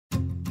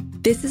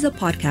This is a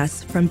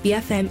podcast from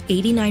BFM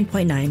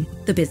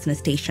 89.9, the business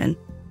station.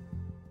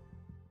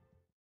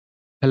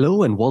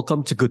 Hello and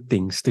welcome to Good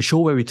Things, the show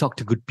where we talk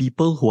to good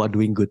people who are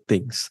doing good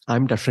things.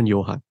 I'm Dashran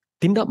Johan.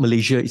 Tindak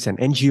Malaysia is an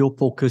NGO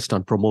focused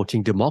on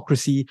promoting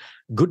democracy,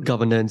 good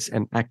governance,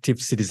 and active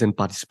citizen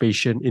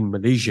participation in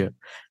Malaysia.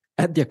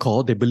 At their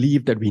core, they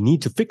believe that we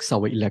need to fix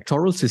our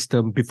electoral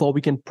system before we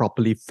can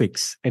properly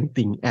fix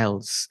anything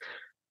else.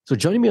 So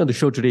joining me on the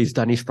show today is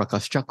Danish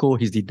Prakash Chako.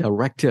 He's the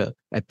director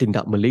at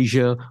Tindak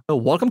Malaysia.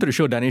 Welcome to the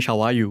show, Danish. How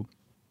are you?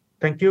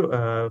 Thank you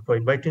for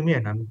inviting me,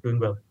 and I'm doing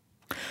well.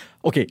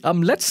 Okay,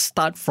 let's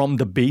start from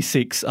the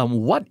basics.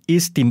 What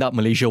is Tindak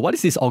Malaysia? What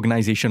is this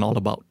organization all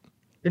about?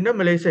 Tindak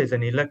Malaysia is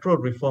an electoral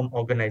reform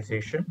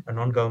organization, a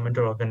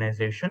non-governmental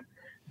organization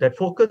that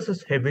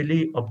focuses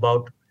heavily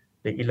about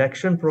the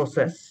election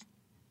process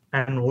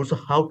and also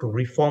how to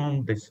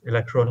reform this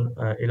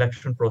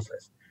election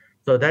process.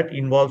 So that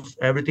involves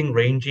everything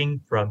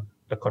ranging from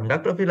the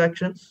conduct of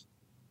elections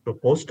to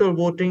postal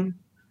voting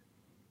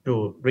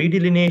to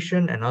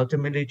redelineation and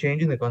ultimately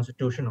changing the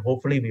constitution.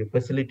 Hopefully, we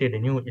facilitate a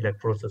new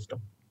electoral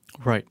system.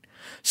 Right.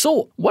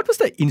 So, what was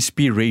the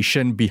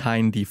inspiration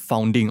behind the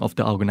founding of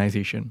the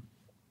organization?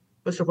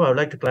 First of all, I would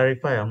like to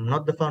clarify, I'm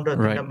not the founder of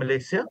Tindak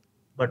Malaysia,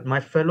 but my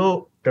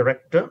fellow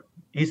director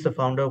is the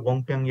founder,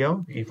 Wong Piang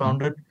Yao. He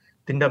founded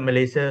Tindak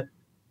Malaysia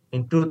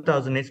in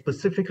 2008,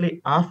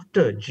 specifically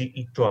after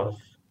GE12.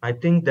 I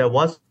think there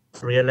was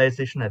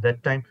realization at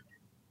that time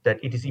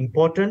that it is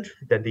important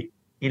that the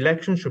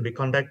election should be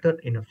conducted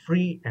in a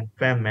free and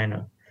fair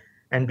manner.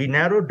 And we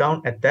narrowed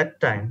down at that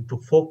time to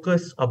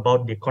focus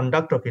about the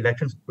conduct of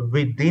elections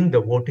within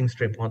the voting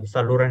stream or the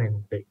saluran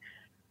in Malay.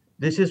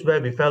 This is where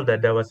we felt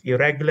that there was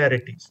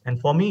irregularities. And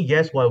for me,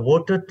 yes, while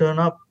voter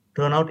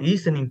turnout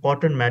is an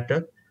important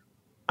matter,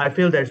 I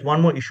feel there's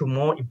one more issue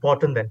more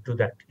important than to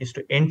that, is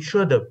to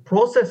ensure the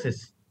process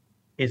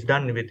is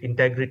done with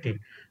integrity.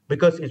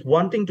 Because it's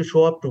one thing to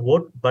show up to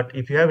vote, but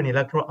if you have an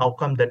electoral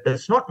outcome that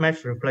does not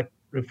match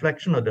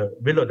reflection of the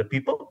will of the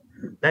people,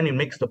 then it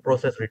makes the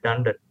process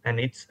redundant. And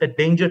it's a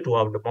danger to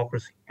our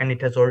democracy, and it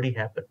has already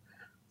happened.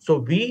 So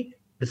we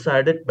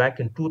decided back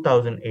in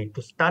 2008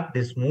 to start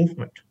this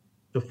movement,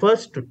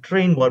 to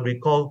train what we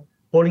call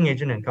polling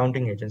agent and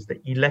counting agents,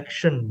 the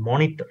election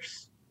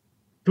monitors,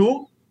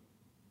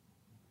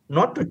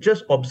 not to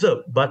just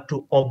observe, but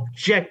to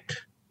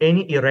object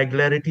any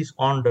irregularities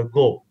on the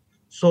go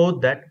so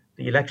that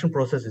the election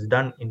process is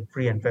done in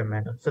free and fair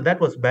manner. So that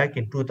was back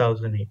in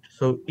 2008.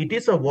 So it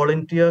is a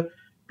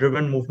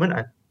volunteer-driven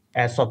movement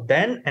as of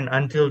then and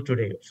until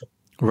today also.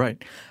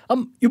 Right.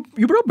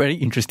 You brought up very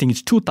interesting.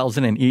 It's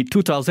 2008.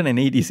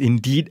 2008 is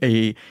indeed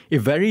a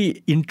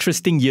very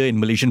interesting year in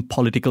Malaysian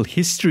political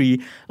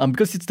history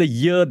because it's the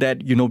year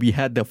that, we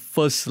had the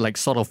first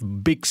sort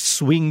of big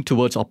swing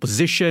towards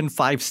opposition.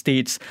 5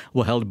 states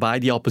were held by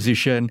the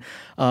opposition.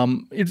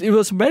 It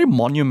was a very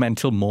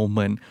monumental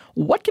moment.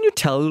 What can you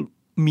tell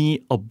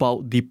me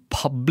about the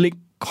public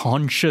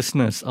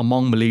consciousness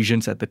among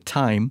Malaysians at the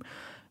time,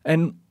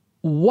 and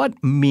what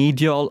made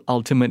you all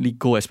ultimately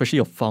go, especially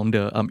your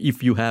founder,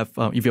 if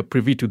you're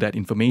privy to that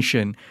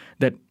information,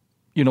 that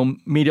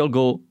made you all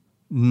go,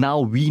 now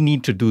we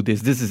need to do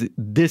this.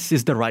 This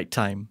is the right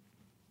time.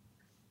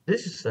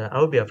 This is, I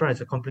will be upfront,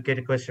 it's a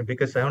complicated question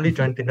because I only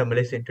joined Tindak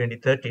Malaysia in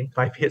 2013,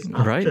 5 years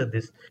after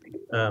this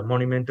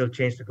monumental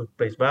change that took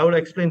place. But I will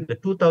explain the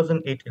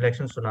 2008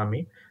 election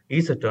tsunami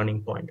is a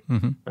turning point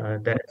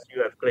that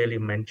you have clearly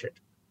mentioned.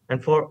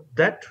 And for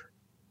that,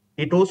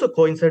 it also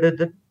coincided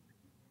that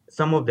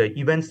some of the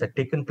events that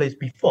taken place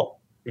before.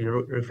 We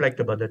reflect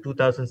about the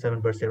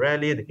 2007 Bersih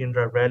Rally, the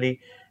Indra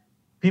Rally.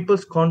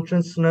 People's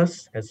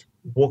consciousness has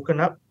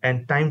woken up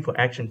and time for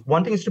action.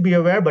 One thing is to be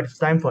aware, but it's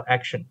time for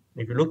action.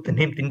 If you look the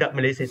name Tindak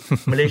Malaysia,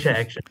 it's Malaysia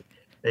Action.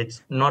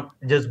 It's not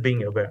just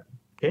being aware.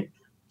 Okay.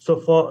 So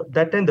for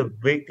that time,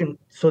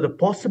 the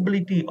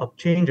possibility of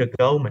change of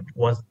government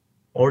was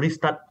already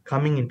start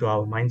coming into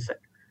our mindset.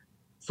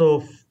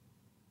 So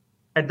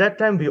at that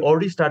time, we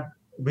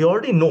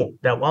already know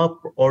there are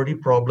already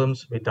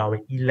problems with our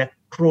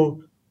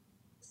electoral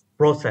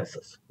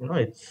processes.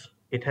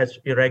 It has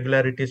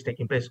irregularities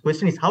taking place.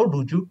 Question is, how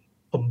do you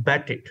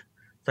combat it?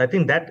 So I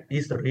think that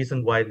is the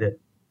reason why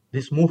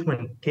this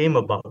movement came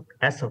about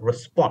as a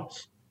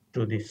response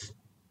to this.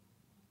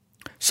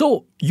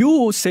 So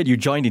you said you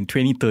joined in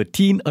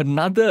 2013,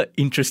 another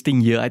interesting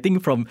year. I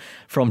think from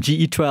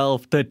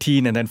GE12,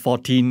 13, and then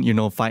 14,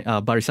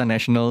 Barisan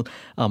Nasional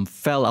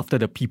fell after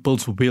the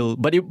people's will.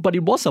 But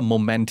it was a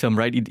momentum,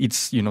 right?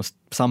 It's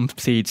some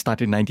say it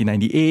started in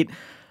 1998.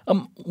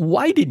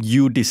 Why did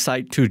you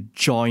decide to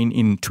join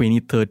in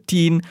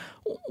 2013?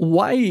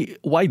 Why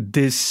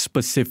this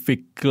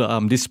specific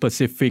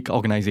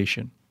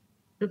organization?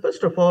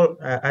 First of all,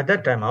 at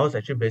that time, I was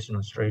actually based in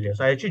Australia.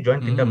 So I actually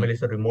joined Tindak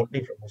Malaysia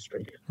remotely from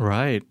Australia.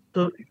 Right.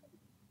 So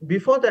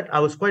before that, I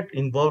was quite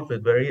involved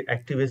with very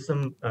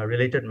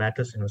activism-related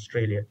matters in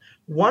Australia.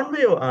 One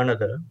way or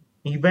another,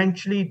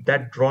 eventually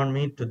that drawn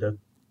me to the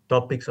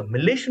topics of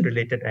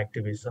Malaysian-related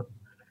activism.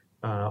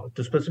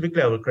 To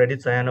specifically, I will credit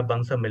Sayana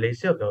Bangsa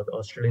Malaysia, the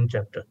Australian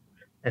chapter.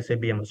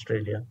 SABM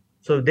Australia.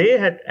 So they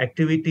had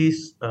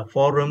activities,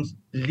 forums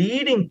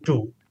leading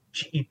to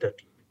GE30.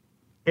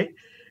 Okay,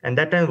 and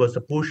that time was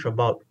a push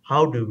about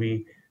how do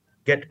we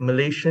get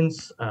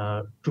Malaysians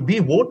to be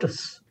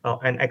voters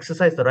and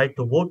exercise the right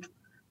to vote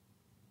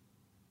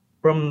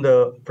from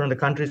the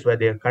countries where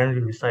they are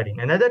currently residing.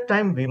 And at that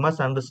time, we must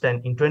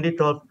understand in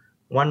 2012,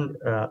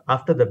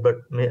 after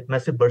the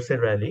massive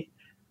Bersih rally,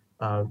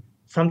 uh,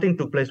 something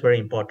took place very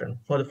important.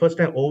 For the first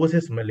time,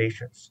 overseas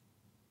Malaysians,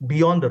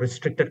 beyond the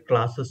restricted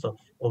classes of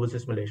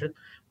overseas Malaysians,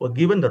 were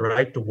given the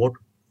right to vote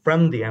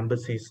from the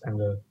embassies and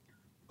the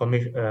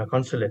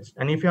consulates.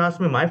 And if you ask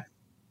me,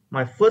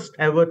 my first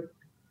ever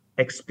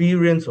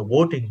experience of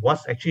voting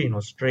was actually in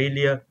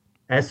Australia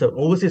as an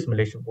overseas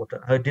Malaysian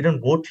voter. I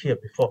didn't vote here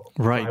before.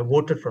 Right. I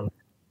voted from.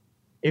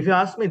 If you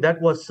ask me,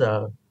 that was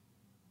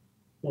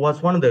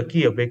one of the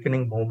key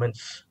awakening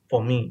moments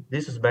for me.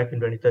 This is back in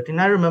 2013.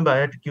 I remember I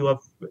had to queue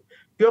up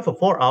for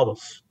 4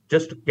 hours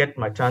just to get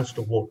my chance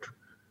to vote.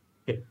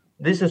 Okay.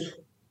 This is,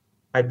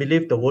 I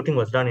believe, the voting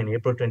was done in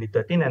April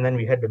 2013, and then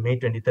we had the May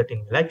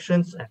 2013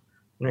 elections. And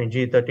in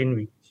G13,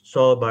 we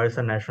saw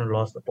Barisan National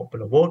lost the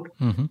popular vote,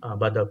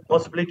 but the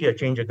possibility of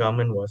change of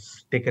government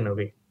was taken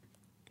away.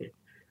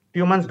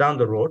 Few months down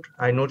the road,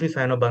 I noticed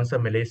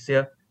Bangsa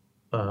Malaysia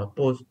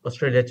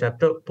Australia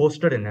chapter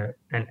posted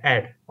an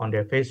ad on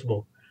their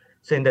Facebook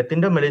saying that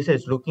Tindak Malaysia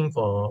is looking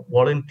for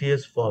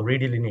volunteers for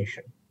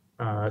redelineation,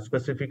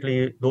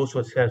 specifically those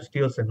who have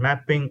skills in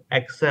mapping,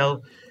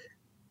 Excel,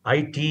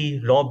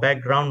 IT, law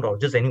background, or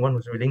just anyone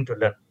who's willing to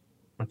learn.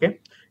 Okay,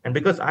 and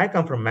because I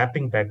come from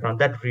mapping background,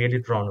 that really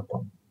drawn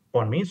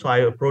upon me. So I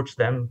approached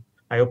them.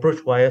 I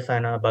approached via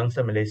Sana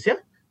Bangsa Malaysia,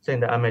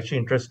 saying that I'm actually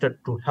interested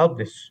to help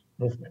this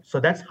movement. So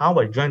that's how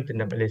I joined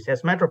Tindak Malaysia.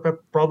 As a matter of fact,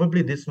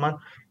 probably this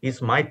month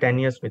is my 10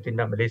 years with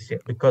Tindak Malaysia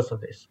because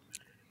of this.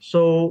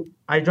 So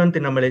I joined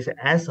Tindak Malaysia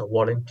as a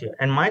volunteer,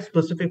 and my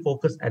specific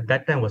focus at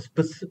that time was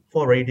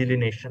for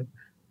redelineation,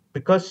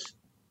 because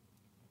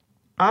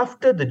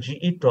after the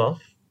GE12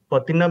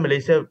 for Tindak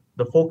Malaysia,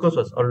 the focus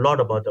was a lot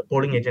about the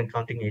polling agent,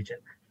 counting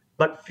agent.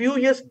 But few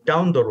years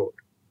down the road,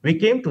 we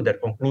came to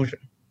that conclusion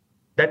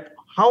that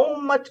how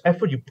much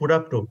effort you put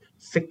up to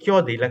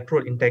secure the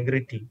electoral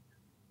integrity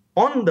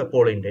on the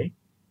polling day,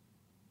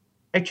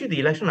 actually the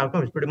election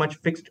outcome is pretty much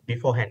fixed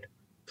beforehand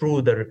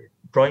through the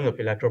drawing of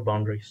electoral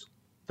boundaries.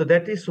 So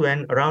that is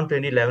when around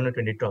 2011 or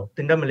 2012,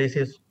 Tindak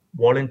Malaysia's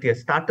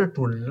volunteers started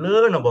to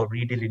learn about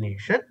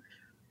redelineation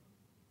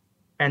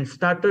and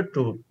started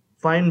to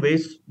find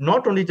ways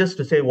not only just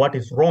to say what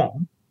is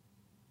wrong,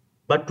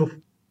 but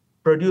to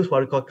produce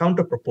what we call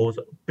counter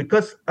proposal.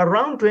 Because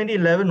around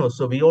 2011 or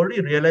so, we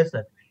already realized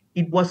that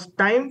it was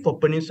time for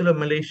Peninsular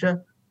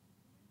Malaysia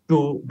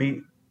to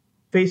be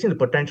facing the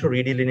potential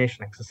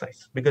redelineation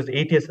exercise, because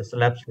 8 years has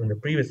elapsed from the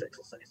previous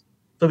exercise.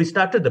 So we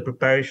started the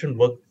preparation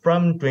work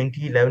from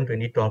 2011,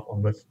 2012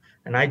 onwards,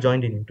 and I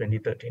joined in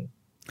 2013.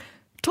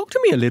 Talk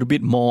to me a little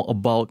bit more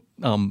about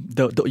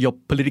your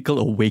political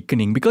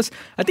awakening, because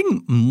I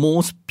think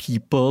most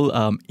people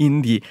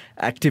in the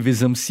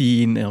activism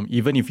scene,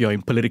 even if you're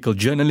in political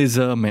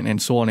journalism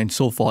and so on and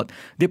so forth,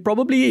 they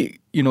probably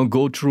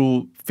go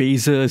through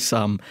phases.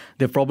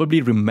 They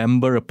probably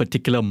remember a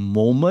particular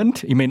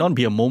moment. It may not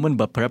be a moment,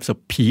 but perhaps a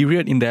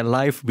period in their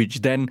life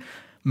which then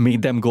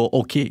made them go,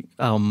 okay,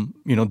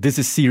 this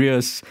is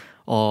serious,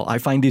 or I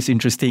find this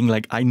interesting,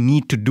 like I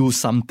need to do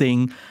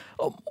something.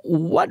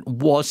 What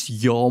was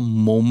your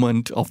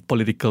moment of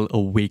political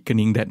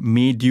awakening that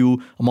made you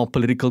a more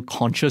politically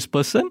conscious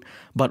person,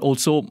 but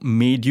also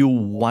made you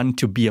want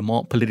to be a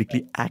more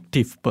politically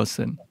active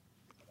person?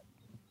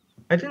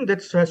 I think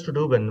that has to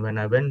do when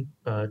I went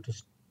to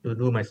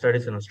do my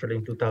studies in Australia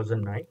in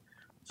 2009.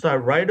 So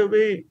right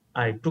away,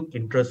 I took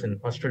interest in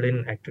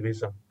Australian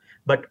activism,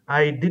 but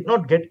I did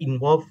not get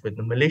involved with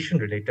the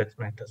Malaysian-related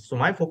matters. So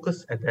my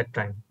focus at that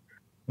time,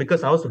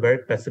 because I was a very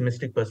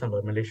pessimistic person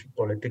about Malaysian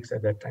politics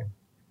at that time,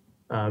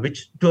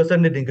 which to a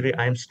certain degree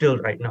I am still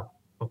right now.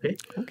 Okay.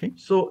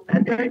 So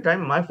at that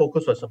time, my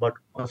focus was about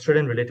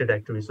Australian-related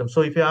activism.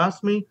 So if you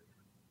ask me,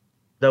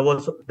 the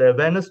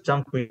awareness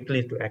jumped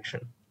quickly to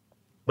action.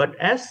 But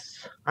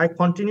as I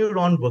continued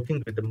on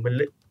working with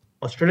the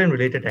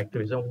Australian-related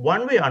activism,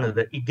 one way or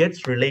another, it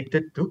gets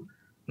related to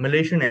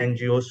Malaysian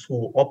NGOs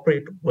who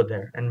operate over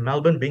there. And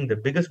Melbourne being the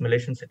biggest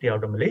Malaysian city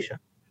out of Malaysia,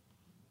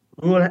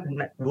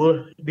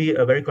 will be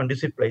a very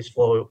conducive place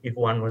for if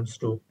one wants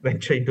to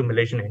venture into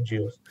Malaysian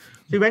NGOs.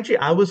 So eventually,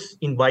 I was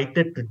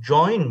invited to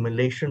join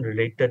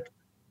Malaysian-related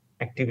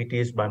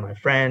activities by my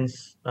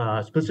friends,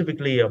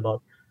 specifically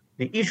about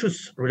the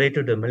issues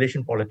related to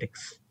Malaysian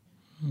politics.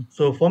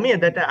 So for me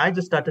at that time, I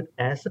just started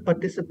as a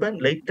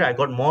participant. Later, I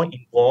got more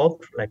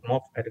involved, like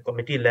more at the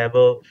committee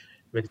level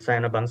with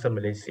Sayana Bangsa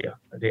Malaysia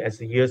as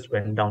the years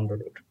went down the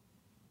road.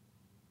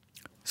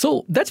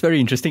 So that's very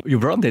interesting. You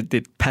brought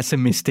that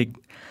pessimistic,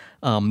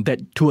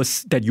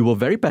 that you were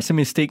very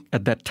pessimistic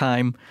at that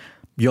time.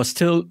 You're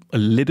still a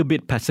little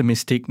bit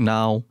pessimistic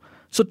now.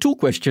 So two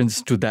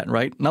questions to that,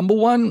 right? Number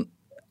one,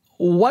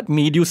 what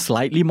made you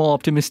slightly more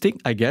optimistic,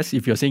 I guess,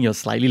 if you're saying you're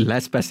slightly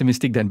less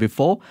pessimistic than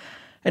before?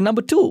 And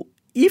number two,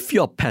 if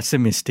you're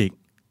pessimistic,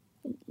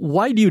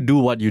 why do you do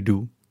what you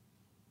do?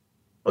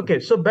 Okay,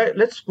 so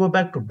let's go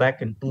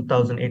back in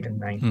 2008 and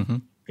 9. Mm-hmm.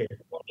 Okay,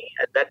 for me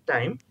at that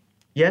time,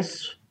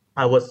 yes,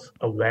 I was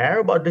aware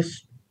about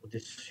this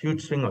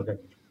huge swing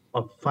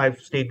of 5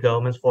 state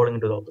governments falling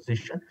into the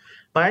opposition,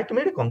 but I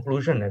made a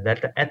conclusion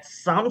that at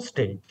some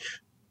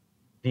stage,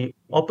 the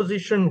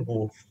opposition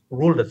who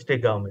ruled the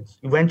state governments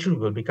eventually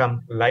will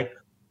become like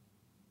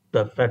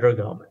the federal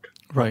government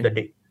of Right. the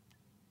day.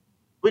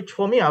 Which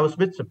for me, I was a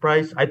bit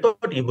surprised. I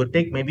thought it would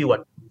take maybe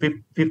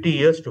 50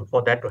 years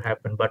for that to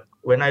happen. But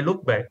when I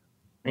look back,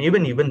 and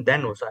even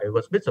then also, I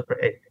was a bit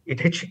surprised.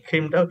 It actually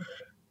came down.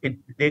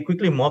 They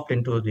quickly morphed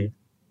into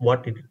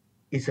what it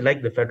is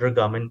like the federal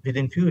government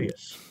within few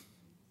years.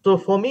 So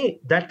for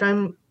me, that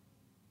time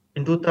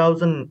in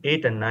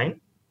 2008 and 9,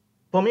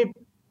 for me,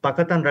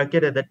 Pakatan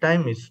Rakyat at that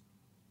time is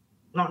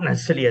not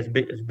necessarily as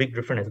big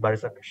different as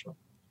Barisan Nasional.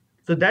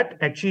 So that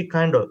actually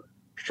kind of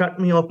shut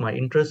me off my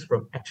interest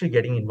from actually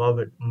getting involved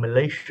with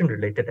Malaysian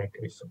related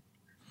activism.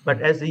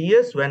 But as the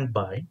years went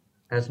by,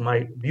 as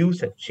my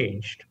views have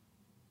changed,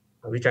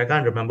 which I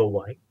can't remember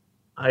why,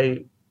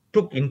 I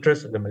took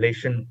interest in the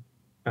Malaysian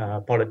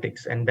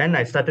politics. And then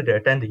I started to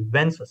attend the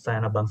events of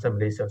Sayana Bangsa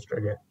Malaysia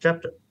Australia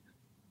chapter.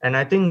 And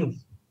I think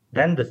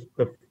then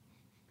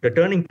the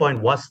turning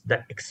point was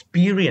that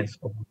experience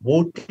of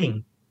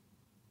voting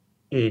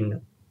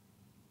in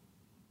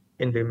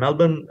the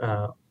Melbourne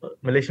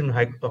Malaysian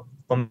High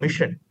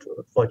Commission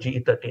for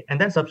GE13.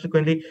 And then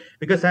subsequently,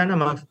 because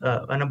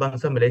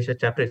Anabangsa Malaysia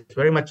chapter is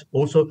very much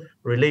also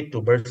related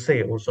to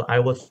Bersih, also I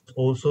was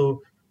also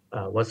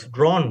was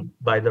drawn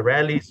by the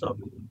rallies of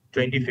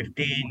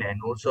 2015 and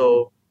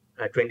also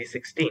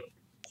 2016.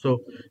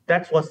 So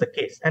that was the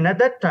case. And at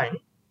that time,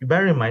 you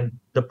bear in mind,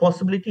 the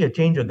possibility of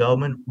change of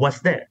government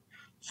was there.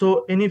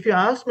 So, and if you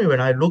ask me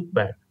when I look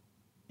back,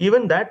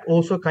 even that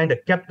also kind of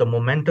kept the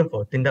momentum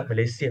for Tindak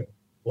Malaysia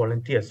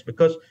volunteers,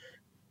 because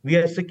we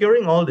are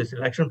securing all this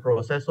election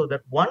process so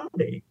that one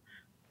day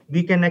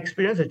we can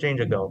experience a change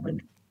of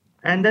government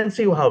and then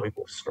see how it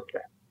goes from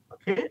there.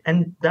 Okay,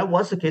 and that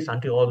was the case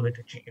until all the way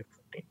to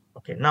GE15.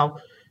 Okay, now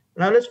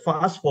let's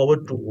fast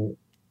forward to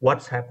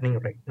what's happening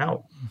right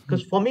now,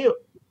 because for me,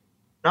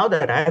 now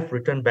that I have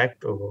returned back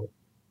to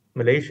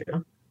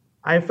Malaysia,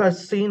 I've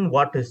seen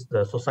what is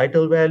the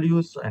societal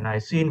values, and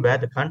I've seen where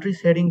the country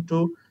is heading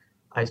to.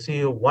 I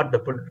see what the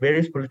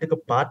various political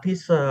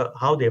parties,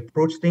 how they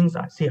approach things.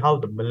 I see how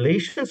the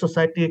Malaysian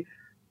society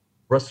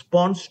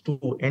responds to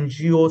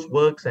NGOs'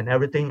 works and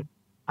everything.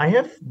 I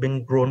have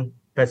been grown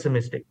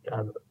pessimistic,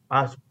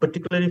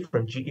 particularly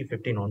from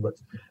GE15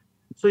 onwards.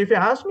 So if you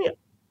ask me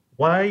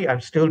why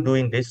I'm still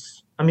doing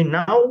this, I mean,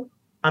 now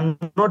I'm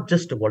not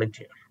just a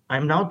volunteer.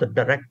 I'm now the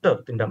director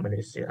of Tindak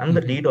Malaysia. I'm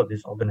the leader of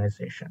this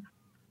organization.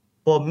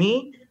 For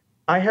me,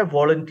 I have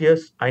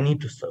volunteers I need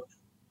to serve.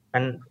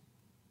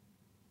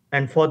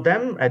 And for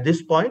them at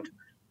this point,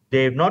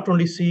 they've not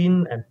only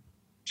seen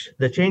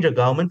the change of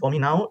government. For me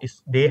now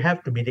is they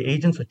have to be the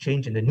agents of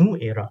change in the new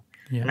era.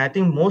 Yeah. And I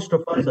think most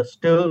of us are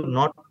still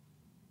not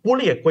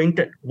fully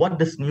acquainted what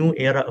this new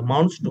era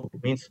amounts to,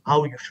 means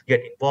how you should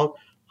get involved,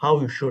 how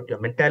you should, your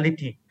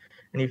mentality.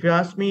 And if you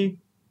ask me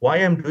why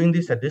I'm doing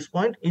this at this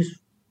point, is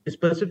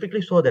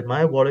specifically so that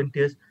my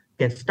volunteers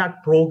can start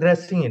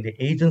progressing in the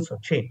agents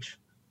of change.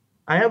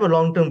 I have a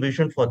long-term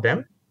vision for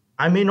them.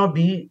 I may not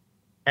be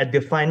at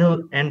the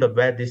final end of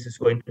where this is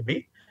going to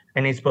be,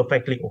 and it's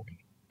perfectly okay.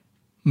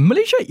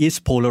 Malaysia is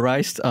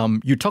polarized.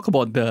 You talk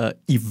about the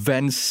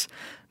events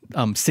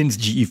since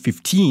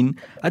GE15.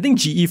 I think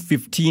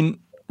GE15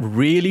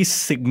 really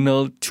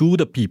signaled to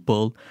the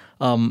people,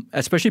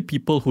 especially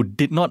people who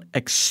did not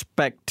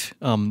expect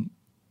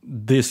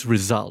this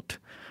result,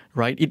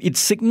 right? It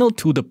signaled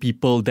to the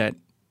people that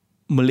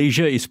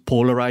Malaysia is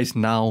polarized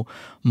now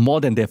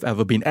more than they've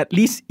ever been, at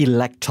least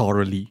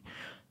electorally.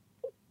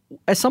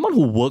 As someone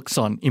who works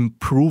on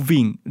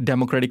improving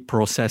democratic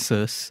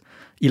processes,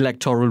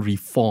 electoral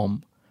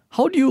reform,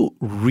 how do you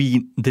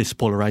read this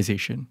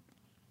polarization?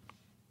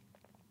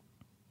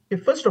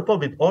 First of all,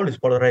 with all this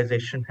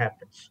polarization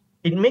happens,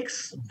 it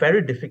makes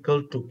very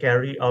difficult to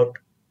carry out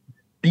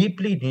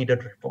deeply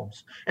needed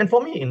reforms. And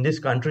for me, in this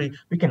country,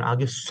 we can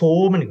argue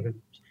so many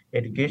reforms: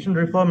 education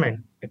reform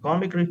and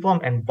economic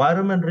reform,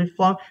 environment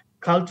reform,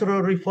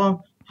 cultural reform.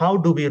 How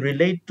do we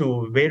relate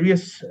to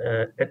various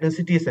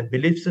ethnicities and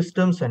belief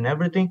systems and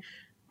everything?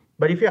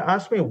 But if you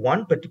ask me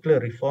one particular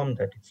reform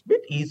that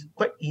it's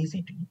quite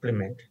easy to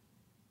implement,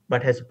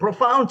 but has a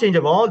profound change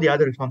of all the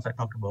other reforms I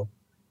talked about,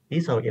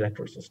 is our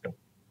electoral system.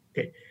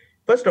 Okay,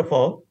 first of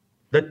all,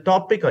 the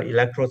topic of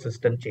electoral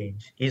system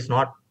change is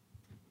not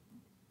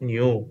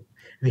new.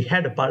 We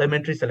had a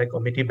parliamentary select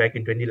committee back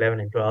in 2011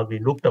 and 12. We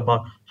looked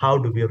about how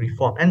do we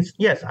reform. And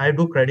yes, I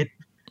do credit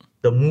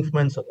the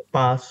movements of the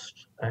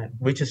past,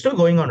 which is still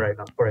going on right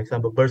now. For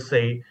example,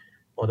 Bersih,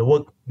 or the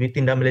work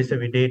within the Malaysia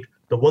we did,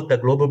 the work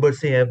that Global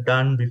Bersih have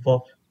done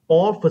before,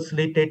 all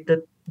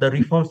facilitated the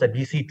reforms that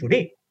we see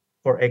today.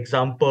 For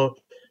example,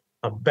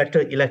 a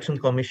better election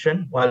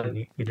commission, while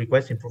it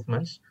requires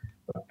improvements,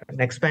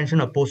 an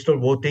expansion of postal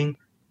voting,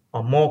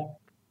 a more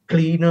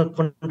cleaner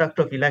conduct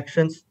of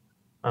elections.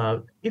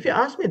 If you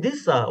ask me,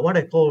 these are what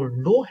I call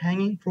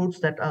low-hanging fruits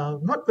that are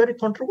not very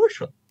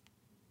controversial.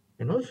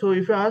 So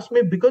if you ask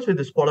me, because with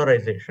this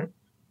polarization,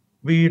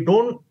 we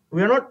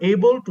are not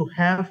able to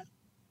have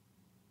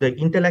the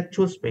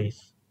intellectual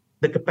space,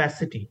 the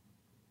capacity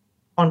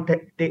on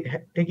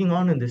taking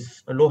on in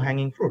this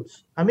low-hanging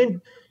fruits. I mean,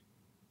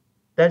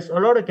 there's a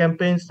lot of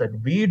campaigns that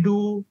we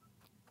do,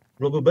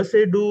 Global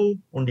Bersih do,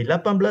 Undi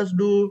 18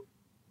 do,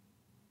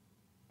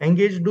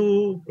 Engage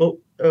do,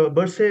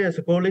 Bersih as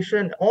a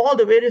coalition, all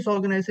the various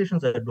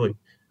organizations are doing.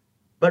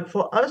 But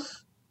for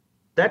us,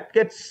 that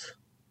gets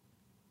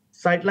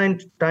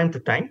sidelined time to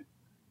time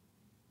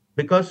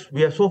because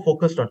we are so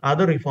focused on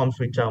other reforms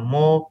which are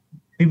more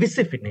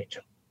divisive in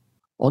nature.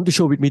 On the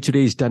show with me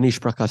today is Danish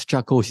Prakash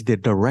Chako. He's the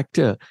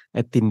director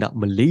at Tindak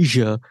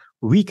Malaysia.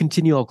 We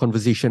continue our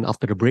conversation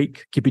after the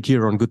break. Keep it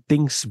here on Good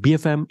Things,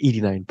 BFM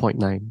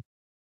 89.9.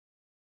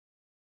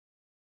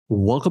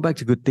 Welcome back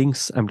to Good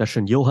Things. I'm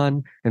Darshan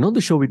Johan. And on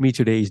the show with me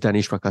today is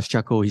Danish Prakash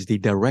Chako. He's the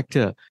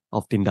director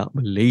of Tindak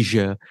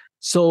Malaysia.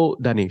 So,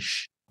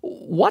 Danish,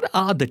 what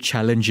are the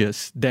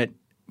challenges that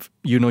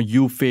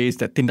you face,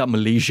 that Tindak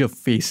Malaysia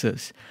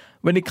faces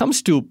when it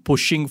comes to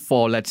pushing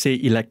for, let's say,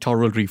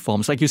 electoral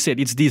reforms? Like you said,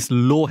 it's these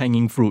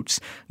low-hanging fruits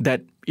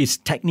that is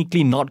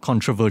technically not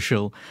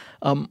controversial.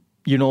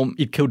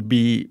 It could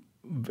be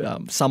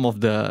some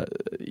of the,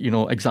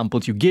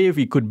 examples you gave.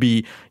 It could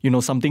be,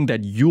 something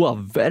that you are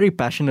very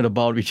passionate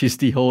about, which is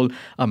the whole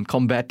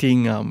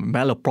combating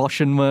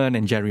malapportionment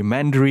and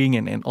gerrymandering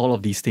and all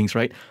of these things,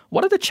 right?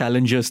 What are the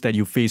challenges that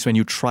you face when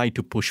you try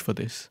to push for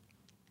this?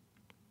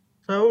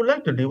 So I would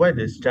like to divide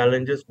these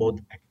challenges both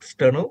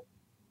external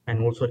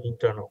and also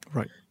internal.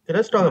 Right. So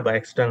let's talk about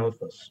external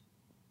first.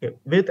 Okay.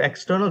 With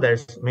external,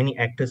 there's many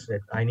actors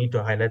that I need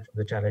to highlight for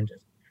the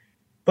challenges.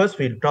 First,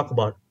 we'll talk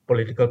about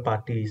political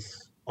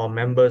parties or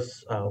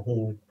members of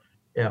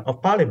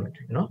parliament.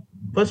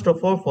 First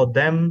of all, for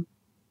them,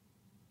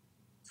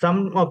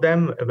 some of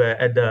them were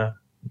at the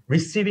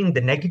receiving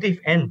the negative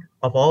end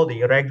of all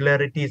the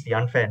irregularities, the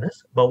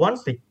unfairness. But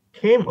once they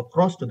came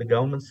across to the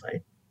government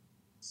side,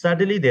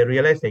 suddenly they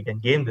realized they can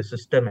game the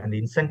system and the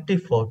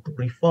incentive for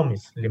reform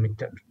is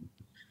limited.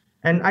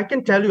 And I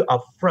can tell you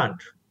upfront,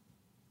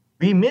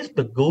 we missed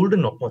the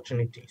golden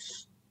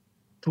opportunities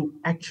to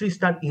actually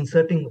start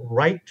inserting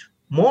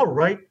more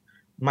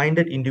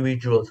right-minded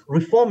individuals,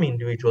 reform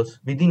individuals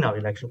within our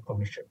election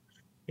commission.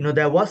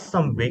 There was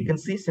some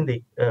vacancies in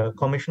the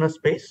commissioner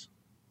space.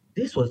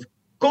 This was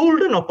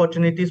golden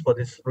opportunities for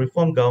this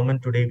reform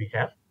government today we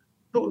have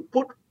to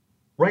put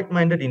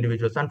right-minded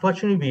individuals.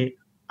 Unfortunately,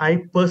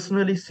 I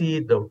personally see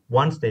the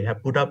ones they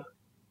have put up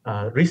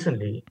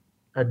recently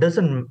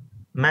doesn't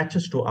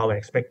matches to our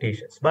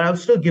expectations. But I'll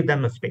still give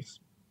them a space.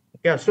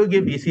 Okay, I'll still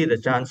give EC the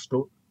chance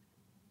to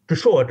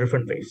show a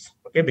different face.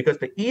 Okay, because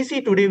the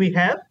EC today we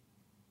have,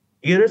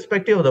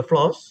 irrespective of the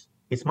flaws,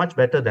 is much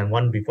better than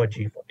one before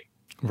G40.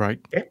 Right.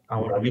 Okay, I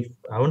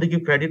want to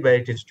give credit where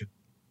it is due.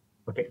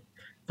 Okay,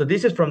 so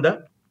this is from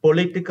the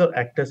political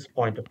actors'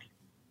 point of view.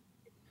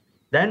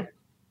 Then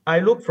I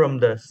look from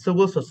the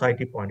civil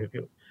society point of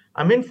view.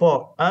 I mean,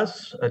 for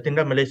us,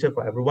 Tindak Malaysia,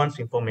 for everyone's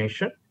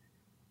information,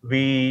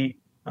 we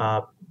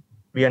are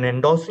an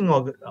endorsing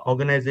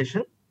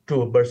organization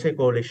to Bersih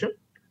Coalition.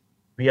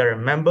 We are a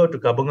member to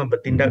Gabungan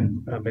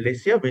Bertindak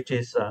Malaysia, which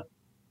is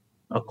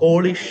a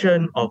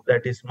coalition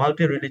that is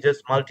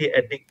multi-religious,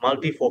 multi-ethnic,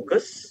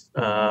 multi-focus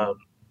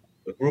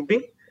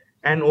grouping,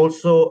 and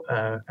also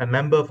a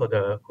member for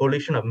the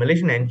coalition of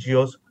Malaysian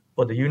NGOs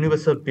for the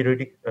Universal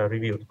Periodic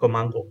Review,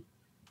 Comango.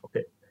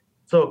 Okay,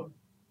 so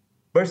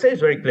Bersih is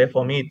very clear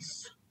for me.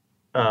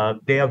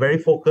 They are very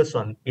focused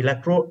on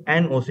electoral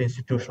and also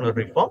institutional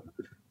reform.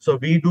 So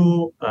we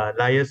do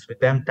liaise with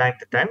them time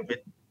to time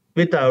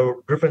with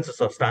our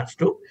differences of stance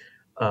too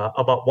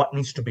about what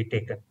needs to be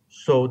taken.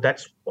 So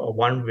that's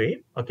one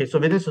way. Okay, so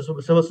within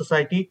civil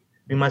society,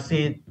 we must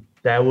see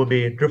there will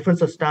be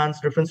difference of stance,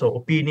 difference of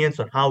opinions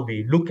on how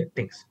we look at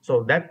things.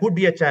 So that could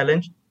be a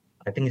challenge.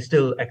 I think it's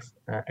still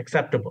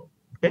acceptable.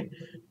 Okay,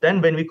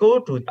 then when we go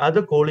to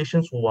other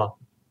coalitions who have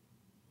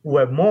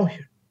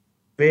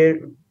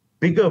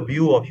bigger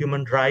view of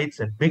human rights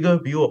and bigger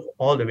view of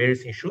all the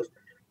various issues,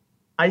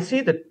 I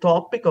see the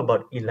topic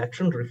about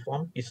election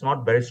reform is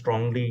not very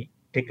strongly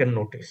taken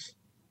notice.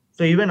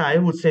 So even I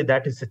would say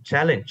that is a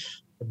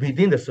challenge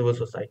within the civil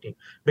society,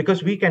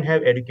 because we can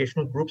have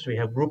educational groups, we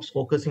have groups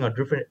focusing on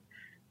different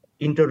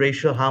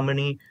interracial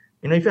harmony.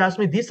 If you ask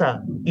me, these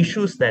are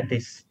issues that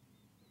is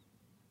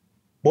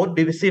both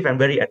divisive and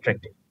very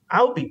attractive.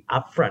 I'll be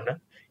upfront.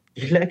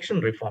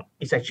 Election reform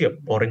is actually a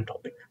boring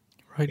topic.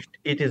 Right.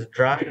 It is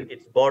dry,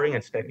 it's boring,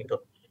 and it's technical.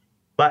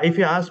 But if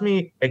you ask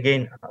me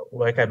again,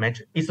 like I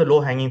mentioned, it's a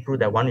low-hanging fruit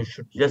that one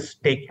should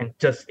just take and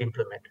just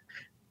implement.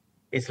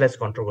 It's less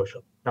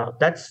controversial. Now,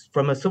 that's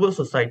from a civil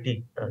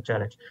society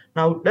challenge.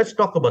 Now, let's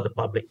talk about the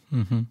public.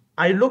 Mm-hmm.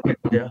 I look at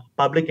the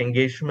public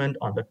engagement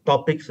on the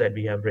topics that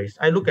we have raised.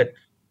 I look at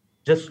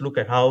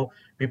how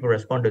people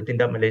respond to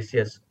Tindak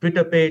Malaysia's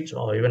Twitter page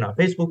or even our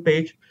Facebook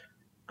page.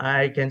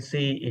 I can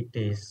see it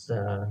is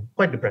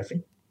quite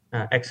depressing,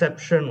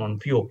 exception on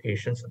few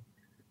occasions,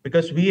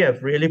 because we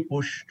have really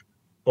pushed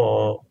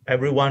for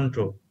everyone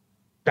to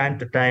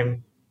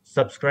time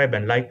subscribe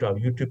and like to our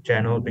YouTube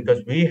channel,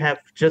 because we have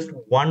just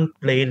one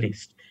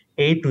playlist,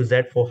 A to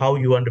Z, for how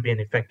you want to be an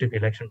effective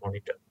election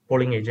monitor,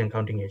 polling agent,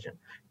 counting agent.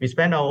 We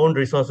spend our own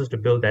resources to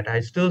build that. I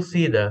still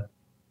see the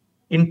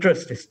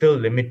interest is still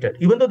limited,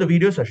 even though the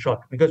videos are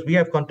short, because we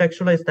have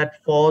contextualized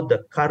that for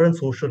the current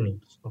social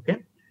needs. Okay.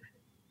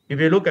 If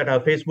you look at our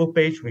Facebook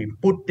page, we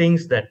put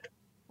things that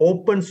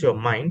opens your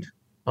mind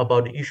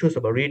about the issues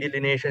about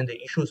redelineation,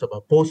 the issues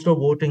about postal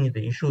voting,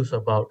 the issues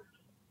about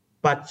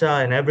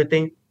Pacha and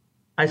everything.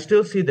 I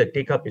still see the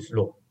take up is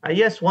low.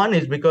 Yes, one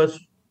is because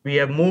we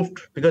have moved,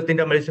 because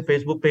Tindak Malaysia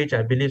Facebook page,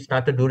 I believe,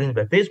 started during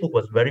where Facebook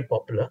was very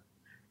popular.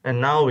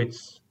 And now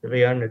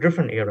we are in a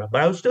different era.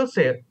 But I would still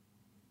say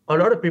a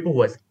lot of people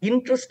who are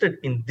interested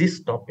in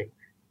this topic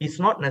is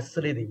not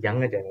necessarily the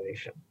younger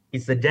generation.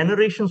 It's the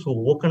generations who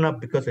woken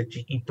up because of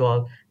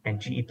GE12 and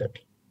GE13.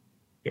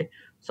 Okay,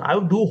 so I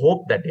do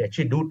hope that they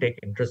actually do take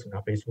interest in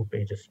our Facebook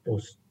pages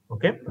posts.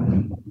 Okay,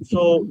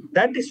 so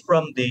that is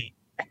from the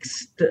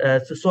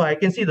so I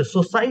can see the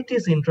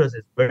society's interest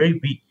is very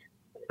weak.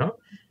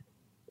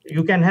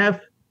 You can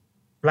have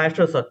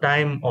flashes of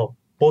time of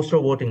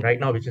postal voting right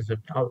now, which is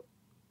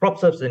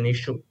props up as an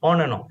issue on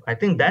and off. I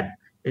think that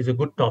is a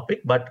good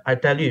topic, but I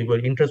tell you, your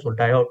interest will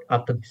die out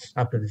after these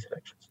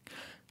elections.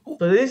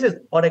 So this is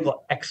what I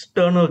call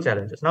external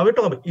challenges. Now we're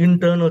talking about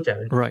internal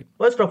challenges. Right.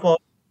 First of all,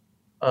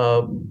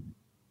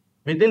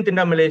 within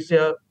Tindak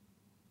Malaysia,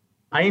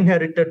 I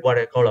inherited what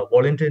I call a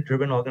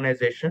volunteer-driven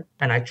organization,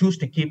 and I choose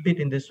to keep it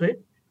in this way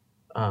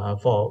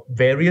for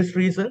various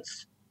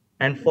reasons.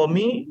 And for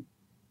me,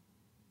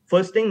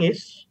 first thing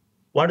is,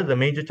 what is the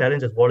major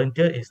challenge as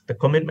volunteer is the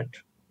commitment.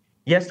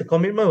 Yes, the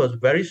commitment was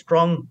very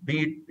strong,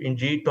 be it in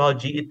G12,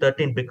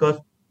 GE13, because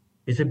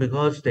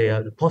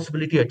the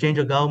possibility of change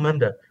of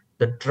government,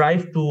 the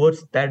drive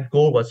towards that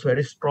goal was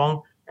very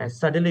strong, and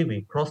suddenly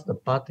we crossed the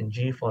path in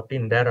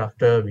G14.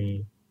 Thereafter,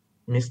 we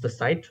missed the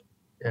sight.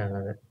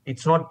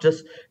 It's not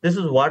just, this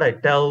is what I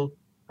tell,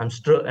 I'm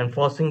still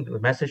enforcing the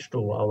message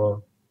to our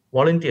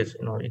volunteers.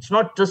 It's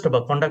not just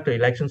about conducting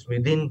elections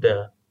within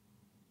the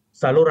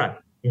saluran.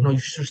 You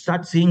should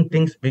start seeing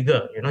things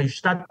bigger. You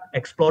start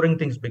exploring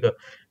things bigger.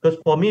 Because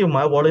for me,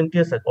 my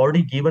volunteers have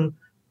already given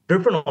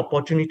different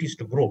opportunities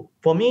to grow.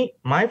 For me,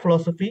 my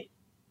philosophy,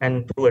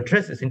 and to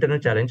address this internal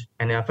challenge,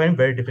 and I find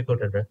very difficult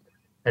to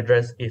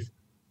address, is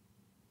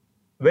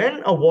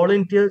when a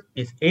volunteer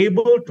is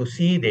able to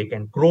see they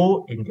can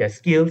grow in their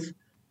skills,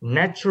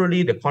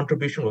 naturally the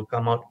contribution will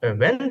come out. And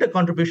when the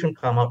contribution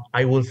come out,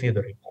 I will see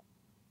the report.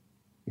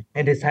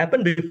 And it's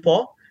happened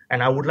before,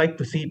 and I would like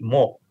to see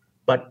more.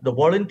 But the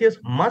volunteers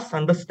must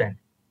understand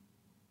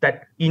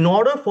that in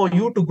order for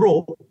you to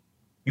grow,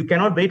 you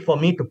cannot wait for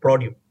me to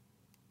prod you.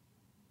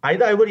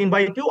 Either I will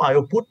invite you, I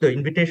will put the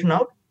invitation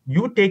out,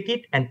 you take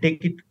it and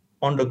take it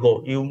on the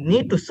go. You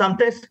need to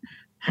sometimes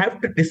have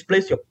to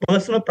displace your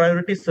personal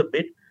priorities a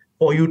bit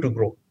for you to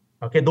grow.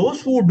 Okay,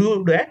 those who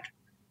do that,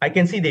 I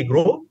can see they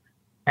grow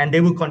and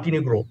they will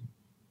continue grow.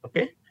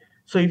 Okay,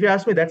 so if you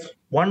ask me, that's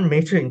one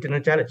major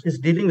internal challenge, is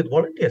dealing with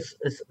volunteers,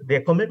 is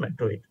their commitment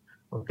to it.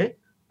 Okay.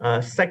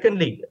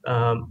 Secondly,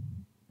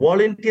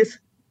 volunteers'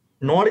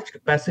 knowledge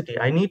capacity.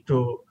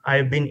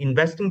 I've been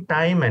investing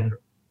time and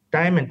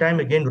time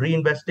again,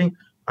 reinvesting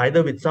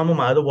either with some of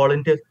my other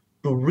volunteers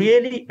to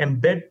really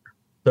embed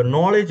the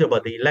knowledge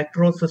about the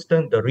electoral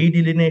system, the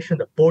redelineation,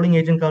 the polling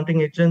agent,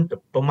 counting agent, the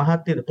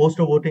Pemahati, the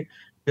postal voting,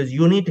 because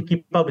you need to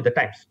keep up with the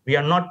times. We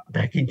are not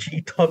back in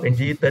G12 and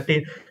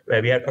G13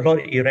 where we had a lot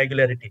of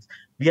irregularities.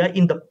 We are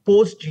in the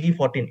post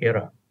G14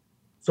 era.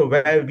 So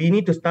where we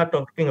need to start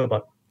talking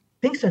about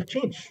things have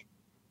changed.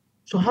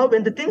 So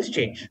when the things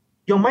change,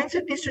 your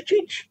mindset needs to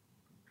change.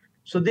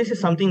 So this is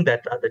something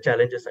that are the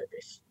challenges I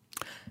face.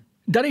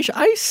 Danish,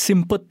 I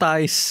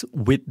sympathize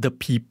with the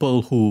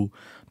people who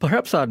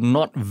perhaps are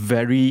not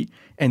very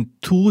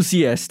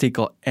enthusiastic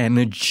or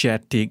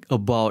energetic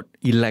about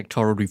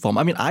electoral reform.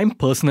 I mean, I'm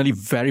personally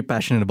very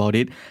passionate about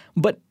it.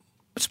 But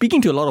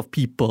speaking to a lot of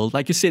people,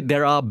 like you said,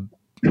 there are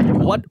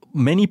what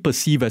many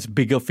perceive as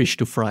bigger fish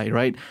to fry,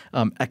 right?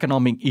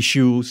 Economic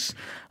issues,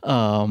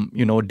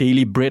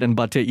 daily bread and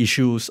butter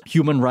issues,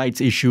 human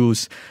rights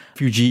issues,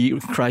 refugee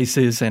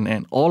crisis,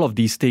 and all of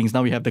these things.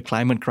 Now we have the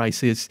climate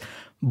crisis.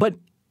 But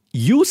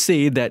you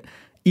say that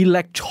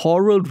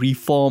electoral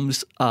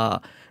reforms are,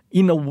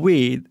 in a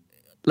way,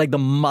 like the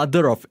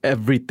mother of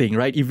everything,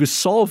 right? If you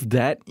solve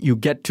that, you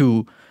get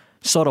to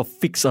sort of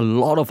fix a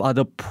lot of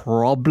other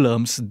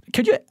problems.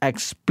 Can you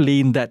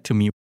explain that to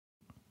me?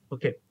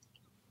 Okay.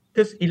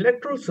 This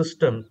electoral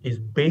system is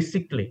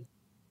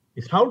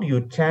how do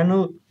you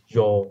channel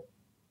your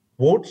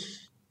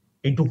votes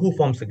into who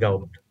forms the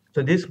government.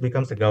 So this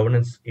becomes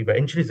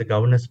eventually it's a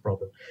governance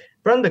problem.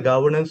 From the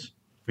governance,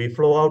 we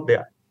flow out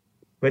the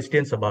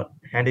questions about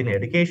handling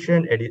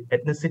education,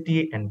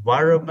 ethnicity,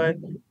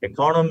 environment,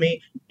 economy,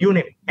 you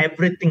name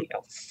everything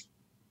else.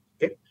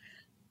 Okay.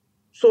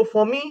 So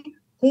for me,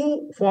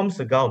 who forms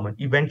the government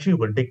eventually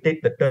will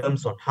dictate the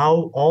terms on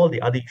how all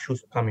the other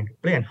issues come into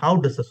play and how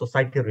does the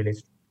society relate to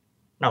it.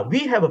 Now,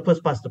 we have a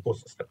first past the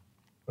post system.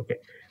 Okay,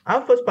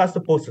 our first past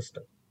the post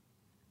system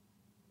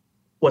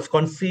was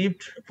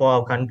conceived for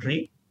our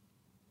country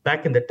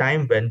back in the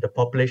time when the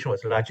population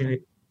was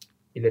largely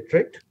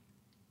illiterate,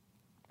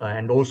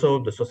 and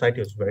also the society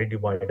was very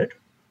divided,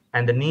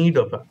 and the need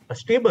of a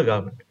stable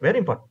government, very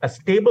important. A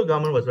stable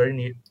government was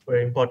very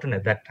important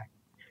at that time.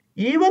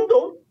 Even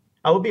though,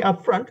 I will be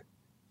upfront,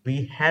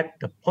 we had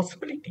the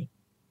possibility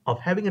of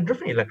having a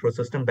different electoral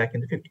system back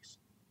in the 50s.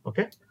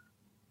 Okay,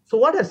 so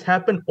what has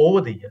happened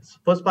over the years,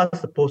 first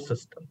past the post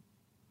system,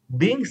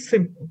 being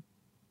simple,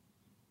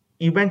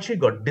 eventually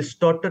got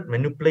distorted,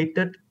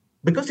 manipulated,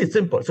 because it's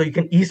simple. So you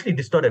can easily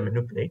distort and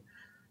manipulate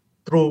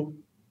through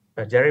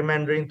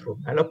gerrymandering, through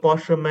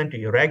malapportionment,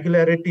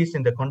 irregularities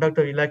in the conduct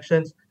of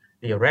elections,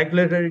 the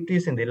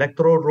irregularities in the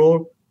electoral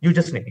roll, you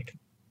just name it.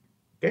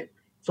 Okay,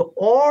 so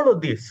all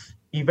of this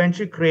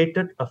eventually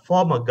created a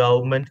form of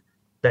government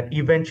that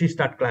eventually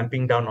start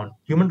clamping down on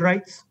human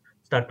rights,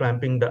 start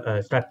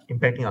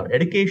impacting our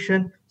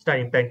education, start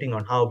impacting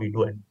on how we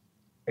do an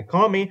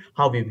economy,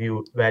 how we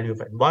view value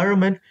of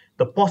environment.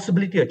 The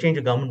possibility of change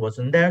of government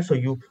wasn't there. So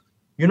you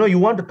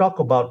want to talk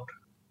about,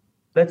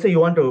 let's say you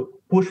want to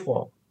push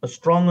for a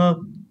stronger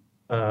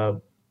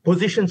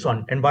positions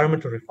on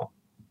environmental reform.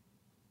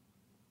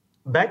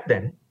 Back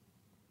then,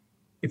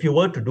 if you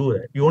were to do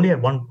that, you only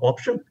have one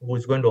option who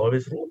is going to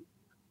always rule.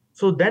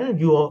 So then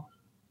your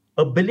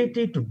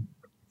ability to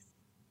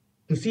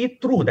see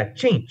through that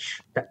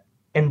change, that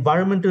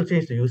environmental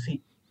change that you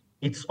see,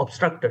 it's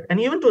obstructed. And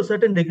even to a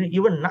certain degree,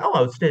 even now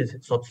I would say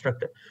it's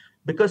obstructed,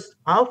 because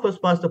our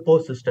first past the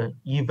post system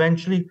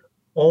eventually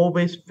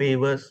always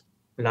favors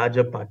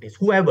larger parties,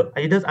 whoever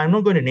it is. I'm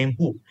not going to name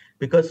who,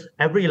 because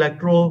every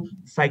electoral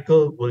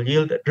cycle will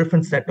yield a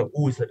different set of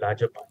who is the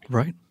larger party.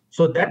 Right.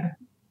 So that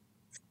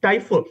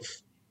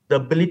stifles the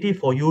ability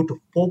for you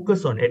to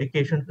focus on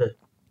education, the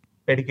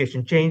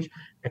education change,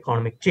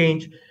 economic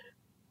change.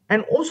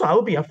 And also, I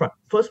will be upfront,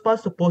 first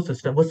past the post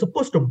system was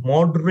supposed to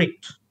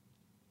moderate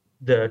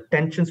the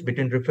tensions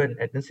between different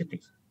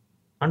ethnicities.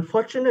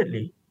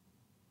 Unfortunately,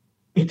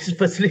 it is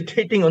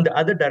facilitating on the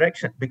other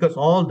direction, because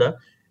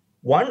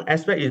one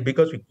aspect is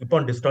because we keep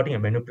on distorting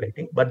and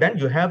manipulating, but then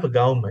you have a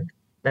government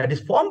that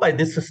is formed by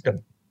this system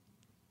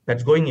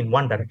that's going in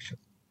one direction.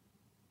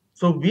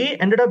 So we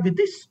ended up with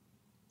this.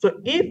 So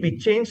if we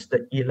change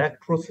the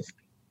electoral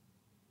system,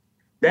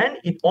 then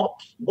it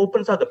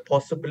opens up the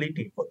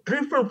possibility for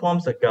different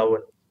forms of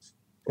governance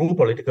through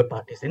political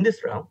parties in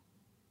this round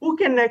who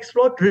can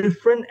explore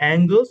different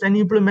angles and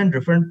implement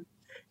different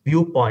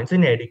viewpoints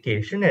in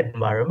education,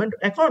 environment,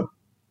 economy.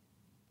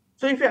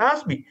 So if you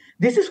ask me,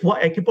 this is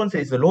what I keep on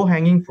saying is the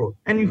low-hanging fruit.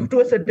 And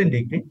to a certain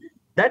degree,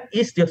 that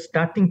is your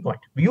starting point.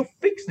 You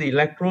fix the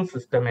electoral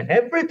system and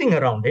everything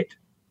around it,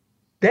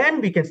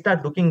 then we can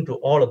start looking into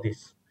all of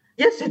this.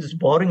 Yes, it is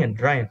boring and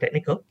dry and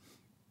technical.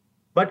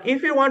 But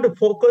if you want to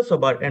focus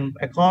about an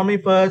economy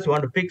first, you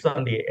want to fix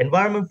on the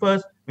environment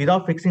first,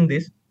 without fixing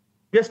this,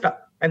 you're stuck.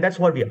 And that's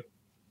what we are.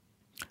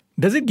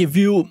 Does it give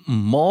you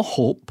more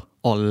hope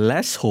or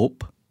less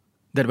hope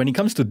that when it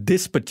comes to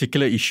this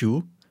particular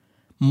issue,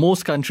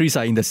 most countries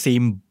are in the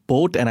same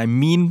boat? And I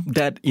mean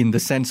that in the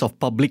sense of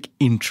public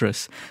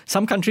interest.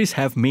 Some countries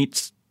have made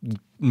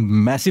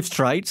massive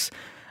strides,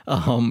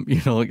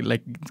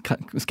 like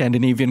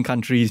Scandinavian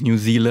countries, New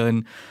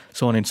Zealand,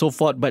 so on and so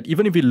forth. But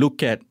even if you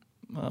look at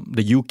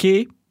the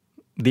UK,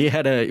 they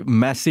had a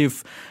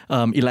massive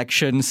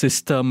election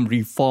system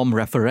reform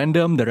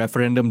referendum. The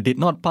referendum did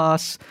not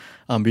pass.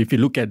 If you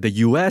look at the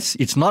US,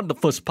 it's not the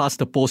first past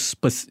the post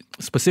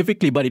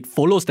specifically, but it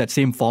follows that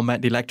same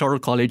format. The Electoral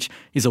College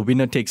is a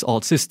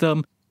winner-takes-all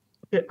system.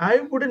 Okay, I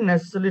wouldn't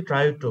necessarily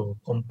try to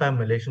compare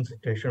Malaysian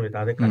situation with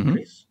other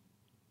countries.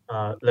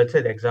 Let's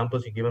say the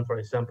examples you given, for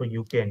example,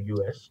 UK and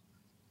US.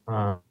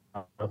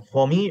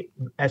 For me,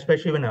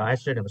 especially when I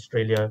stayed in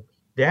Australia,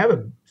 they have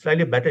a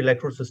slightly better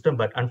electoral system,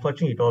 but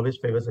unfortunately, it always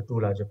favors the two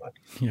larger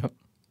parties. Yep.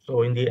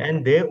 So in the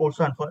end, they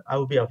also, I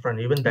will be upfront,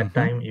 even that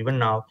time, even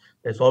now,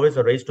 there's always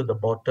a race to the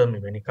bottom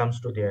when it comes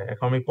to their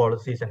economic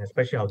policies and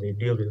especially how they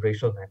deal with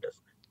racial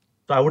matters.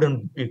 So I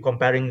wouldn't be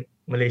comparing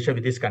Malaysia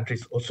with these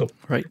countries also.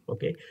 Right.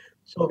 Okay.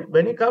 So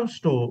when it comes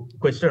to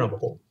question of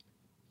hope,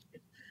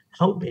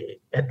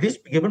 at this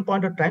given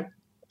point of time,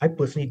 I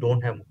personally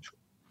don't have much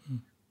hope.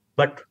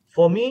 But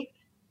for me,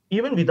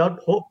 even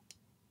without hope,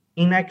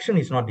 inaction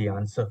is not the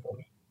answer for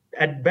me.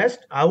 At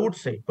best, I would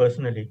say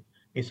personally,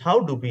 is how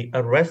do we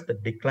arrest the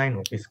decline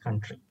of this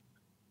country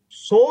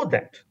so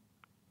that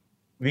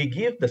we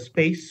give the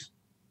space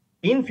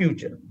in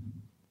future,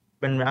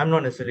 when I'm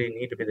not necessarily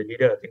need to be the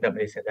leader of Tindak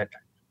Malaysia at that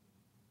time,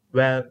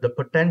 where the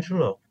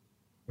potential of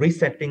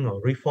resetting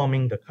or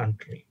reforming the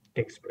country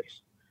takes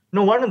place.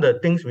 Now, one of the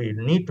things we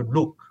need to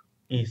look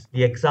is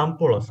the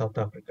example of South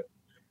Africa.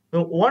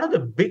 Now, one of the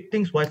big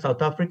things why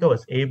South Africa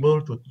was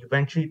able to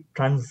eventually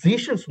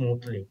transition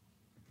smoothly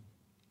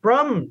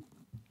from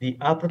the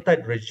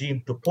apartheid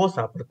regime to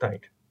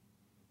post-apartheid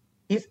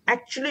is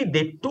actually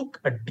they took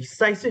a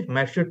decisive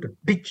measure to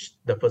ditch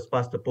the first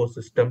past the post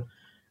system,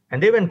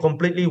 and they went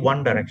completely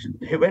one direction.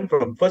 They went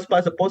from first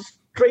past the post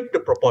straight to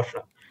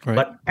proportional. Right.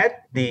 But at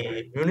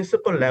the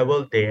municipal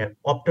level, they have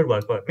opted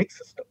for a mixed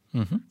system.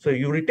 So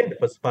you retain the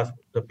first past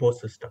the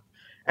post system.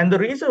 And the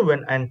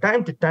reason and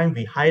time to time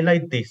we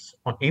highlight this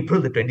on April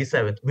the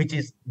 27th, which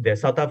is the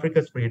South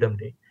Africa's Freedom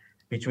Day,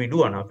 which we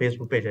do on our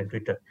Facebook page and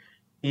Twitter,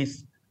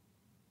 is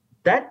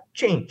that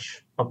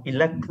change of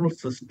electoral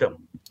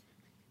system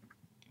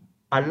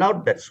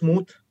allowed that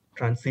smooth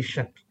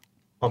transition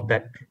of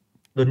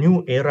the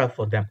new era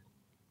for them.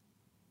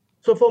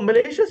 So for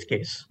Malaysia's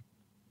case,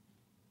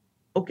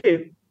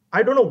 okay,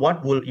 I don't know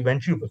what will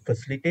eventually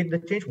facilitate the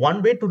change.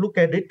 One way to look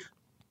at it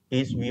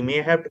is we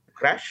may have to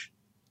crash,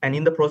 and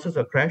in the process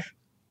of crash,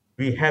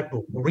 we have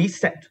to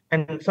reset.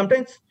 And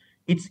sometimes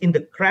it's in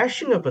the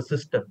crashing of a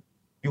system,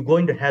 you're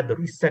going to have the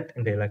reset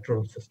in the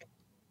electoral system.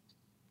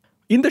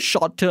 In the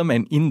short term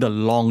and in the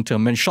long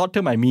term, and short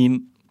term, I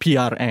mean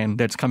PRN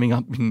that's coming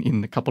up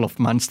in a couple of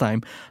months'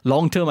 time.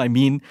 Long term, I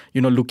mean,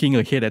 looking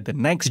ahead at the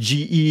next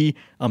GE,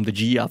 the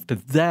GE after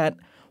that.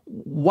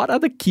 What are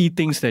the key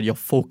things that you're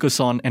focused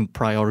on and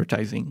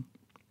prioritizing?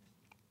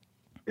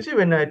 You see,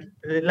 when the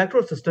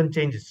electoral system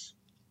changes,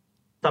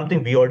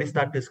 something we already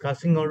start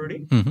discussing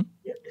already.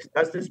 We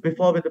discussed this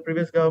before with the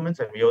previous governments,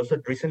 and we also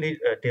recently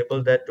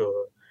tabled that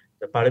to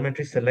the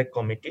Parliamentary Select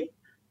Committee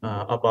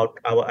about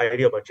our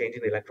idea about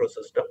changing the electoral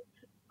system.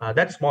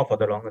 That's more for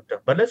the longer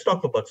term. But let's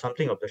talk about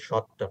something of the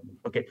short term.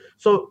 Okay,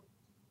 so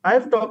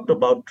I've talked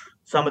about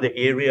some of the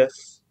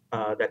areas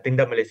that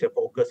Tindak Malaysia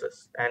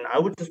focuses, and I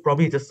would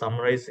probably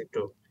summarize it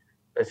to,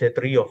 let's say,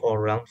 3 or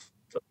 4 realms.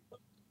 So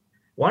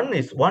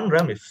one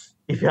realm is,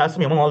 if you ask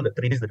me, among all the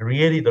 3, this is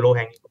really the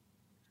low-hanging,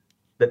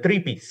 the 3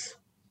 Ps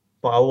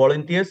for our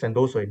volunteers and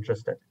those who are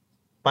interested: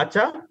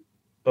 Pacha,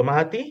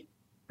 Pemerhati,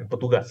 and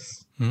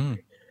Petugas.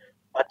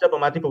 Pacha,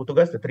 Pemerhati,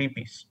 Petugas, the 3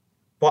 Ps.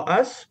 For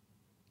us,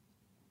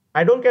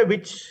 I don't care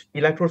which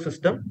electoral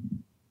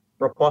system,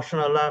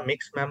 proportional la,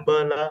 mixed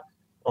member la,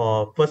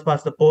 or first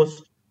past the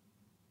post.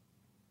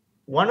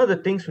 One of the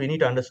things we need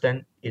to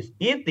understand is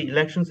if the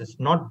elections is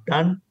not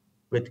done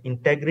with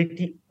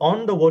integrity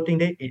on the voting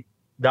day,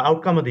 the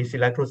outcome of this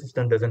electoral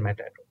system doesn't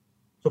matter at all.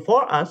 So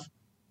for us,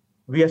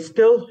 we are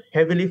still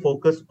heavily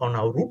focused on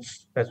our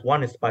roots. That's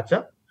one is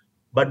Pacha,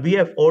 but we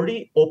have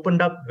already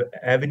opened up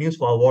avenues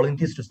for our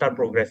volunteers to start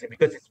progressing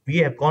because we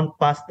have gone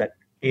past that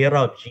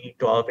era of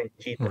G12 and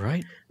G13.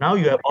 Right. Now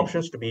you have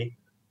options to be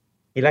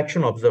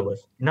election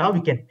observers. Now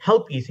we can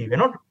help EC. We're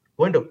not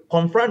going to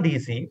confront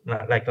EC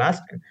like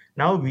last time.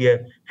 Now we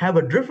have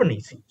a different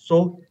EC.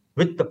 So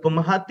with the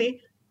Pemerhati,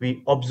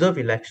 we observe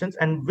elections,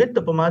 and with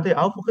the Pemerhati,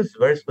 our focus is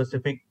very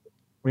specific.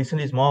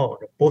 Recently, is more on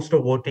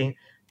postal voting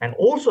and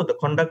also the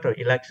conduct of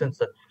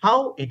elections,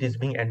 how it is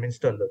being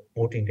administered on the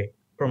voting day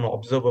from an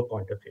observer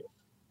point of view.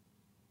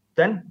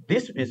 Then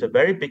this is a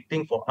very big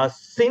thing for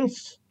us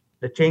since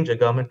the change of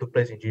government took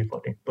place in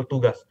G14,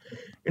 Petugas.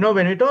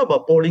 When we talk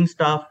about polling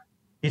staff,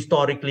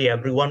 historically,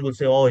 everyone will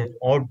say, it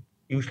all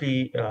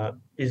usually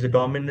is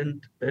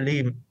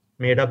dominantly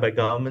made up by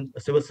government,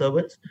 civil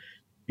servants.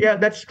 Yeah,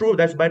 that's true.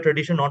 That's by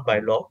tradition, not by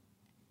law.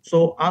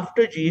 So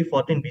after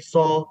GE14, we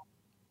saw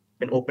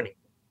an opening.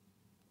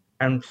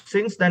 And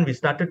since then, we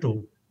started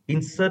to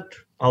insert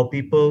our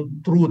people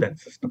through that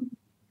system.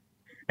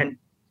 And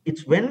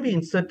it's when we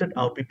inserted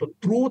our people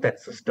through that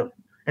system,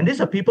 and these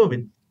are people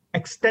with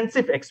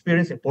extensive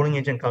experience in polling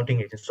agent,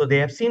 counting agents. So they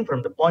have seen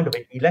from the point of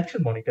an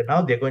election monitor,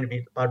 now they're going to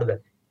be part of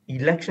the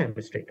election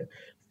administrator.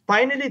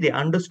 Finally, they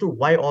understood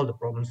why all the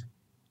problems,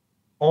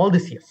 all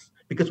these years.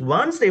 Because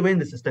once they were in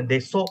the system, they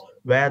saw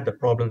where the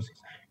problems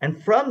is.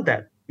 And from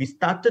that, we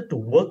started to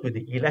work with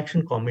the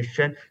election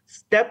commission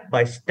step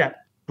by step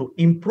to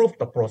improve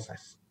the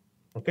process.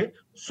 Okay,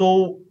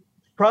 so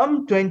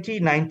from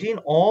 2019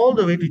 all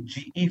the way to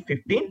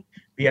GE15,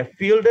 we have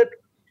fielded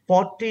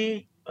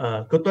 40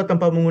 Ketua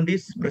Tempat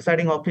Mengundis,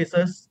 presiding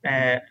officers,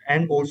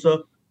 and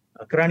also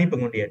Kerani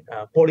Pengundian,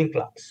 polling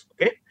clerks.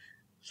 Okay,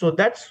 so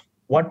that's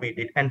what we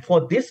did. And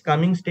for this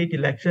coming state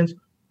elections,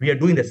 we are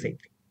doing the same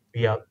thing.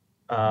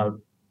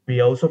 We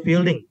are also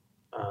fielding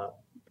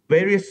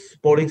various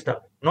polling staff,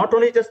 not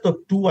only just the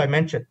 2 I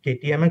mentioned,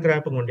 KTM and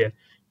Kerani Pengundian,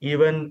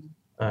 even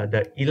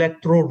the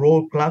electoral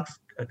roll clerks,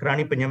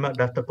 Kerani Penyemak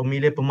Daftar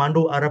Pemilih,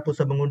 Pemandu Arah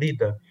Pusat Pengundi,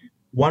 the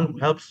one who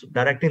helps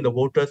directing the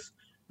voters.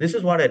 This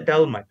is what I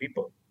tell my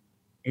people.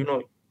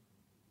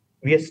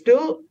 We are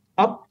still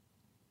up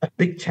a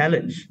big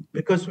challenge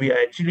because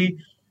the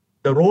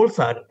roles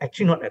are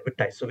actually not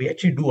advertised. So we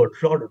actually do a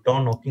lot of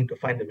door knocking to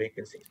find the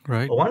vacancies.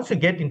 Right. But once you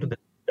get into the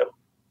system,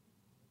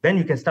 then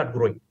you can start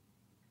growing.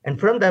 And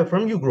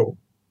from you grow,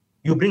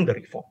 you bring the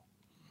reform.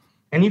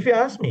 And if you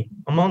ask me,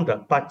 among the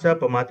Pacha,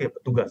 Pemerhati, and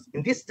Petugas,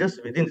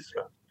 just within this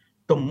round,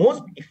 the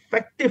most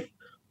effective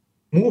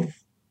move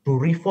to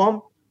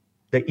reform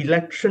the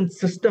election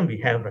system we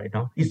have right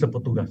now is the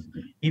Petugas.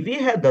 If we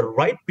have the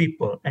right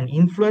people and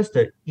influence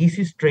the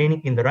EC's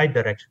training in the right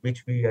direction,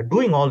 which we are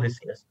doing all these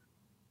years,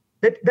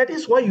 that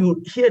is why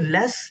you hear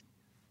less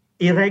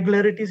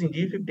irregularities in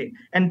G15.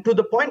 And to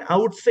the point, I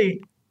would say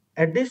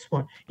at this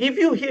point, if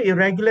you hear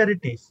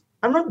irregularities,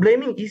 I'm not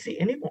blaming EC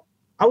anymore.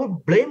 I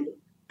would blame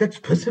that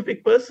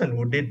specific person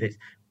who did this,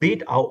 be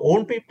it our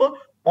own people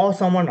or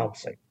someone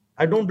outside.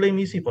 I don't blame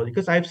EC for it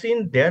because I've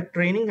seen their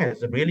training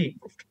has really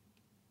improved.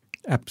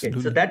 Absolutely.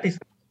 Okay, so that is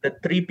the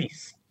 3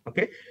 Ps.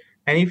 Okay.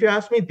 And if you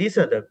ask me, these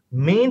are the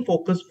main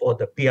focus for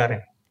the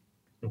PRM.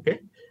 Okay.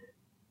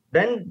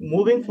 Then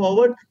moving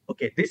forward,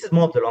 okay, this is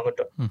more of the longer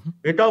term.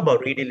 We talk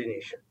about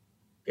redelineation.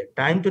 Okay,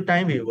 time to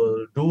time, we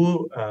will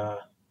do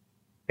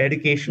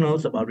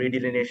educationals about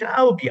redelineation.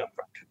 I will be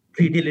upfront.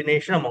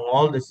 Redelineation among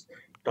all these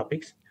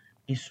topics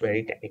is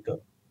very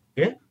technical.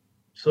 Okay.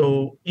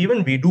 So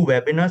even we do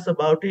webinars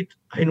about it.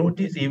 I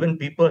notice even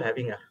people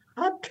having a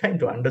hard time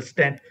to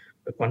understand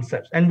the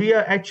concepts. And we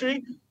are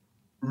actually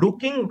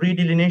looking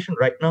redelineation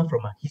right now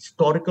from a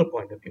historical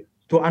point of view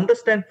to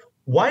understand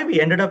why we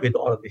ended up with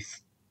all of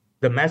this.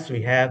 The mess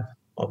we have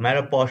of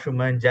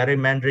malapportionment,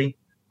 gerrymandering,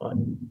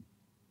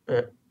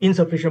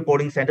 insufficient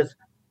polling centers.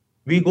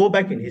 We go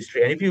back in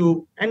history,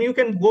 and you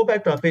can go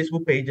back to our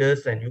Facebook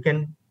pages, and you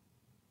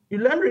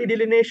learn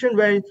redelineation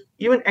where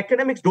even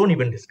academics don't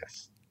even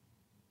discuss.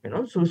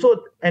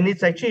 So and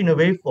it's actually in a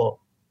way for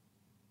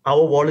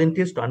our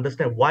volunteers to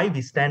understand why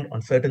we stand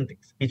on certain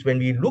things. It's when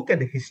we look at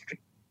the history.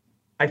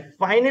 I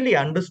finally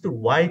understood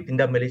why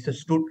Tindak Malaysia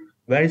stood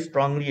very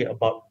strongly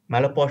about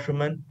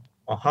malapportionment,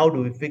 or how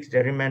do we fix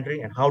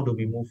gerrymandering, and how do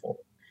we move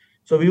forward.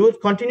 So we will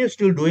continue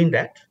still doing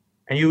that,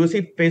 and you will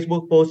see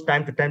Facebook posts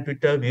time to time,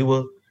 Twitter. We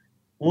will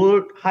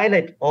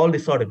highlight all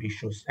these sort of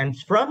issues, and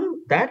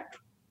from that,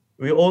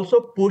 we also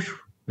push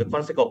the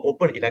concept of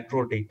open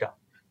electoral data.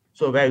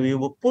 So where we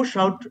will push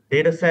out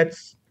data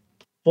sets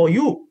for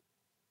you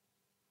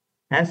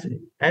as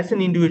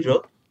an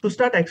individual to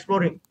start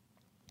exploring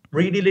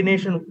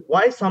redelineation,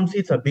 why some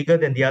seats are bigger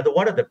than the other,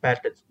 what are the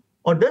patterns?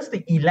 Or does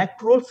the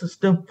electoral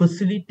system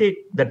facilitate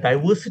the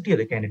diversity of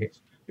the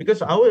candidates?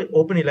 Because our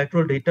open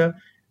electoral data,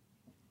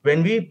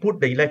 when we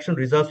put the election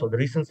results for the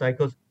recent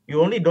cycles, you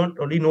don't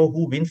only know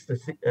who wins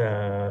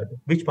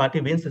which party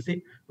wins the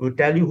seat. It will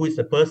tell you who is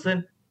the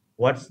person,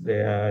 what's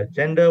their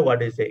gender,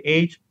 what is their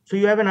age. So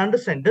you have an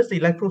understanding, does the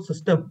electoral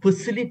system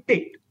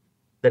facilitate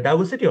the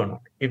diversity or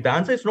not? If the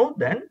answer is no,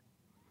 then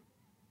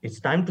it's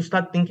time to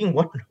start thinking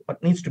what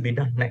needs to be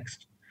done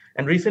next.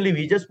 And recently,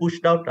 we just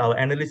pushed out our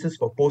analysis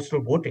for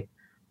postal voting.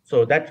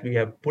 So that we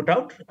have put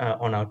out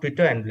on our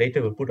Twitter, and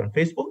later we'll put on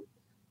Facebook.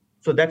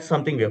 So that's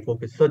something we are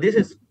focused. So this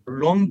is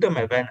long-term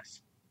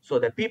awareness, so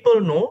that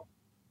people know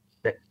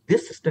that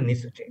this system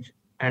needs to change.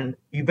 And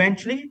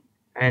eventually,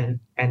 and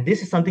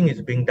this is something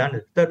is being done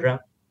in the third round,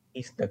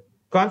 is the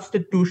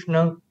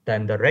constitutional,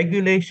 then the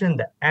regulation,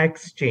 the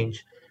acts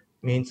change.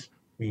 Means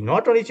we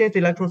not only change the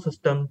electoral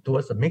system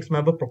towards a mixed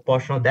member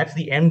proportional, that's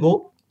the end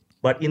goal,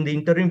 but in the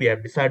interim, we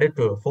have decided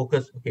to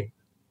focus, okay,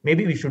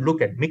 maybe we should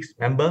look at mixed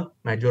member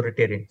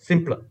majoritarian,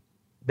 simpler.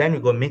 Then we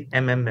go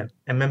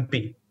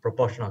MMP,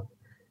 proportional.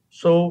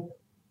 So,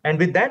 and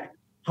with that,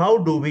 how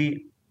do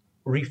we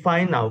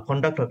refine our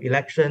conduct of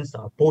elections,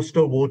 our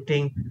postal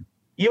voting,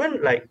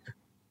 even like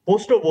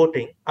postal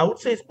voting, I would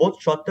say it's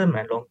both short-term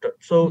and long-term.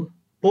 So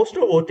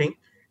postal voting,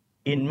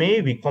 in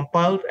May, we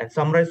compiled and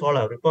summarized all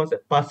our reports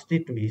and passed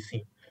it to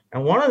EC.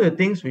 And one of the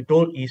things we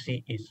told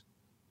EC is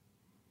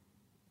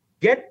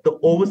get the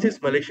overseas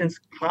Malaysians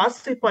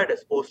classified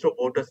as postal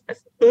voters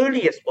as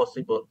early as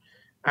possible.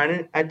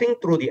 And I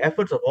think through the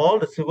efforts of all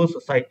the civil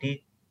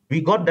society, we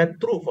got that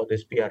through for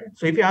this PRN.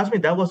 So if you ask me,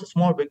 that was a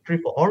small victory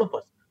for all of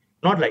us.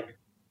 Not like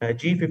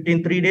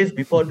G15, 3 days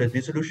before the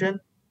dissolution,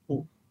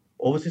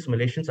 overseas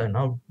Malaysians are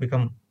now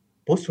become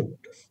postal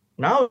voters.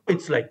 Now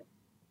it's like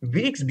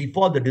weeks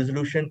before the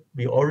dissolution,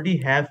 we already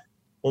have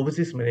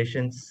overseas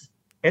Malaysians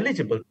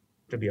eligible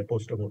to be a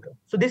postal voter.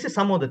 So this is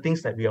some of the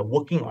things that we are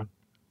working on.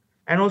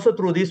 And also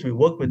through this, we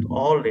work with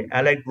all the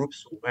allied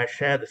groups who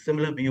share the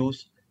similar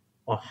views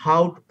on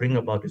how to bring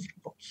about these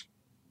reforms.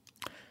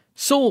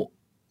 So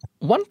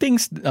one thing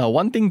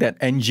that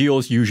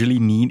NGOs usually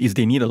need is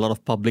they need a lot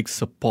of public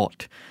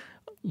support.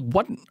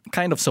 What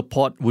kind of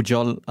support would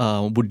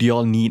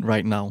y'all need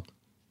right now?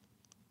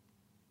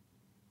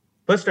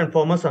 First and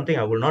foremost, something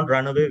I will not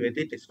run away with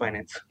it is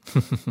finance.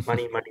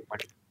 money.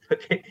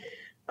 Okay.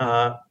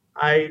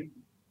 I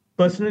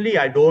personally,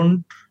 I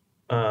don't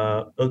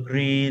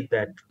agree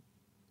that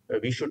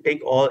we should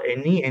take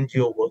any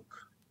NGO work,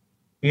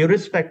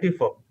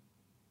 irrespective of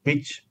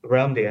which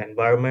realm they are,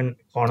 environment,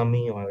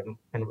 economy, or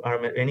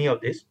environment, any of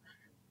this,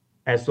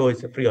 as though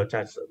it's a free or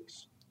charge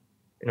service.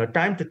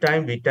 Time to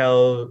time we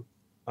tell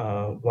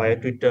via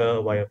Twitter,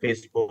 via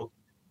Facebook,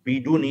 we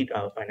do need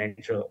our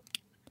financial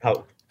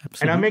help.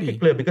 Absolutely. And I make it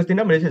clear, because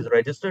Tindak Malaysia is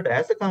registered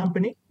as a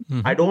company,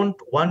 I don't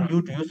want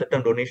you to use the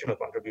term donation or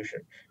contribution.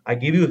 I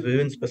give you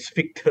even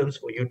specific terms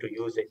for you to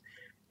use it.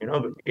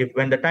 If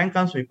when the time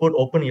comes, we put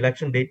open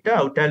election data,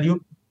 I'll tell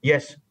you,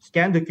 yes,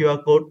 scan the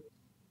QR code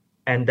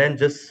and then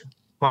just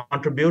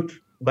contribute,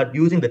 but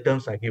using the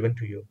terms I've given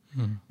to you.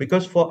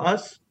 Because for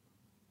us,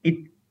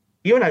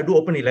 even I do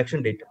open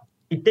election data,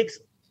 it takes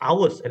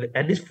hours,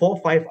 at least 4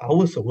 or 5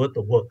 hours of worth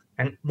of work.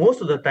 And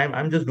most of the time,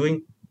 I'm just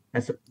doing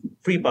as a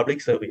free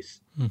public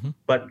service.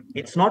 But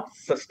it's not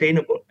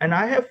sustainable. And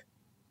I have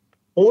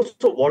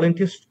also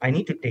volunteers I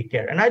need to take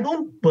care. And I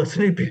don't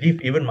personally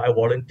believe even my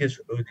volunteers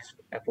should do this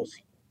with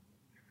FOC.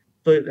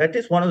 So that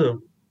is one of the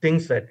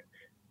things that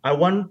I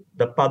want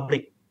the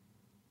public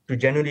to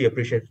genuinely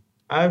appreciate.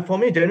 For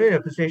me, genuine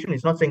appreciation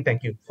is not saying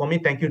thank you. For me,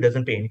 thank you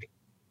doesn't pay anything.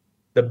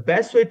 The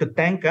best way to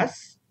thank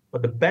us, or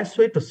the best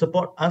way to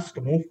support us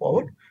to move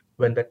forward,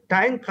 when the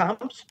time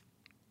comes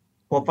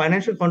for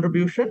financial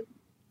contribution,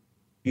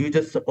 you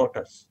just support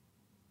us.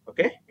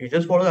 Okay? You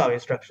just follow our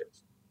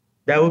instructions.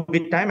 There will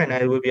be time, and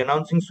I will be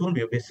announcing soon,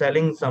 we'll be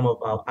selling some of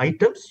our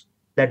items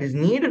that is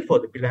needed for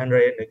the Pilihan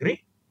Raya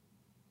Negeri.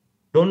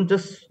 Don't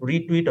just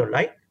retweet or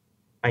like.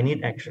 I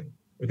need action.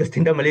 Because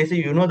Tindak Malaysia,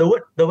 you know the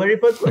word, the very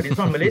first word. It's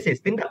not Malaysia,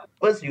 it's Tindak.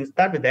 First, you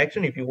start with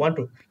action if you want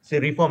to see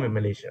reform in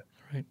Malaysia.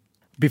 Right.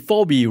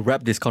 Before we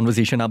wrap this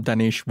conversation up,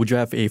 Danish, would you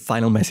have a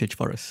final message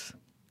for us?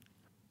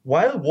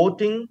 While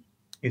voting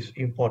is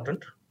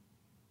important,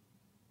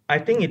 I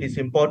think it is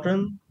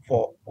important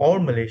for all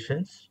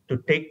Malaysians to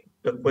take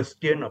the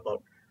question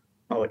about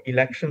our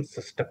election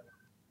system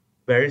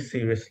very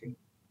seriously,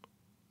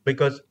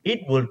 because it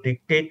will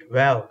dictate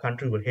where our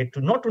country will head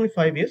to, not only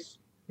 5 years,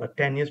 but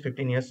 10 years,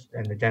 15 years,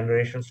 and the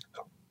generations to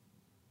come.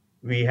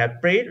 We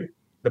have paid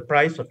the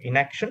price of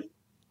inaction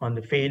on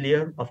the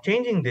failure of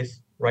changing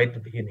this right at the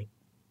beginning.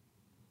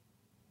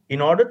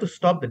 In order to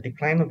stop the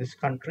decline of this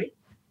country,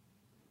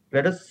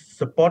 let us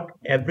support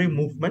every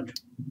movement,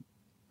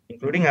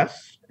 including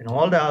us and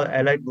all the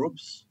allied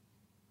groups,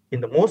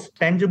 in the most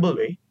tangible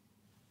way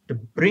to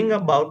bring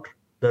about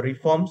the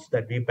reforms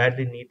that we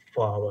badly need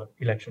for our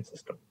election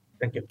system.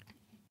 Thank you.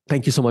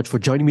 Thank you so much for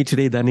joining me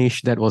today,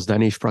 Danish. That was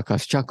Danish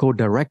Prakash Chako,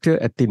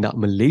 Director at Tindak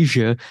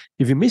Malaysia.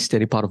 If you missed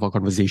any part of our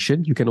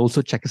conversation, you can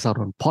also check us out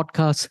on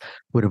podcasts.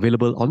 We're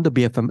available on the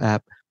BFM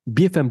app,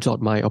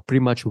 bfm.my, or pretty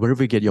much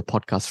wherever you get your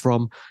podcasts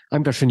from.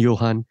 I'm Darshan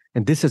Johan,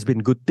 and this has been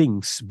Good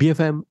Things,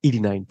 BFM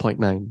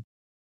 89.9.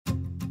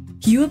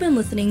 You have been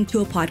listening to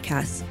a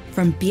podcast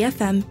from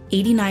BFM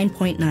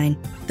 89.9,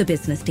 the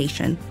business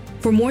station.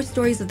 For more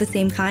stories of the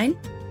same kind,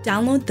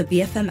 download the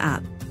BFM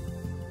app.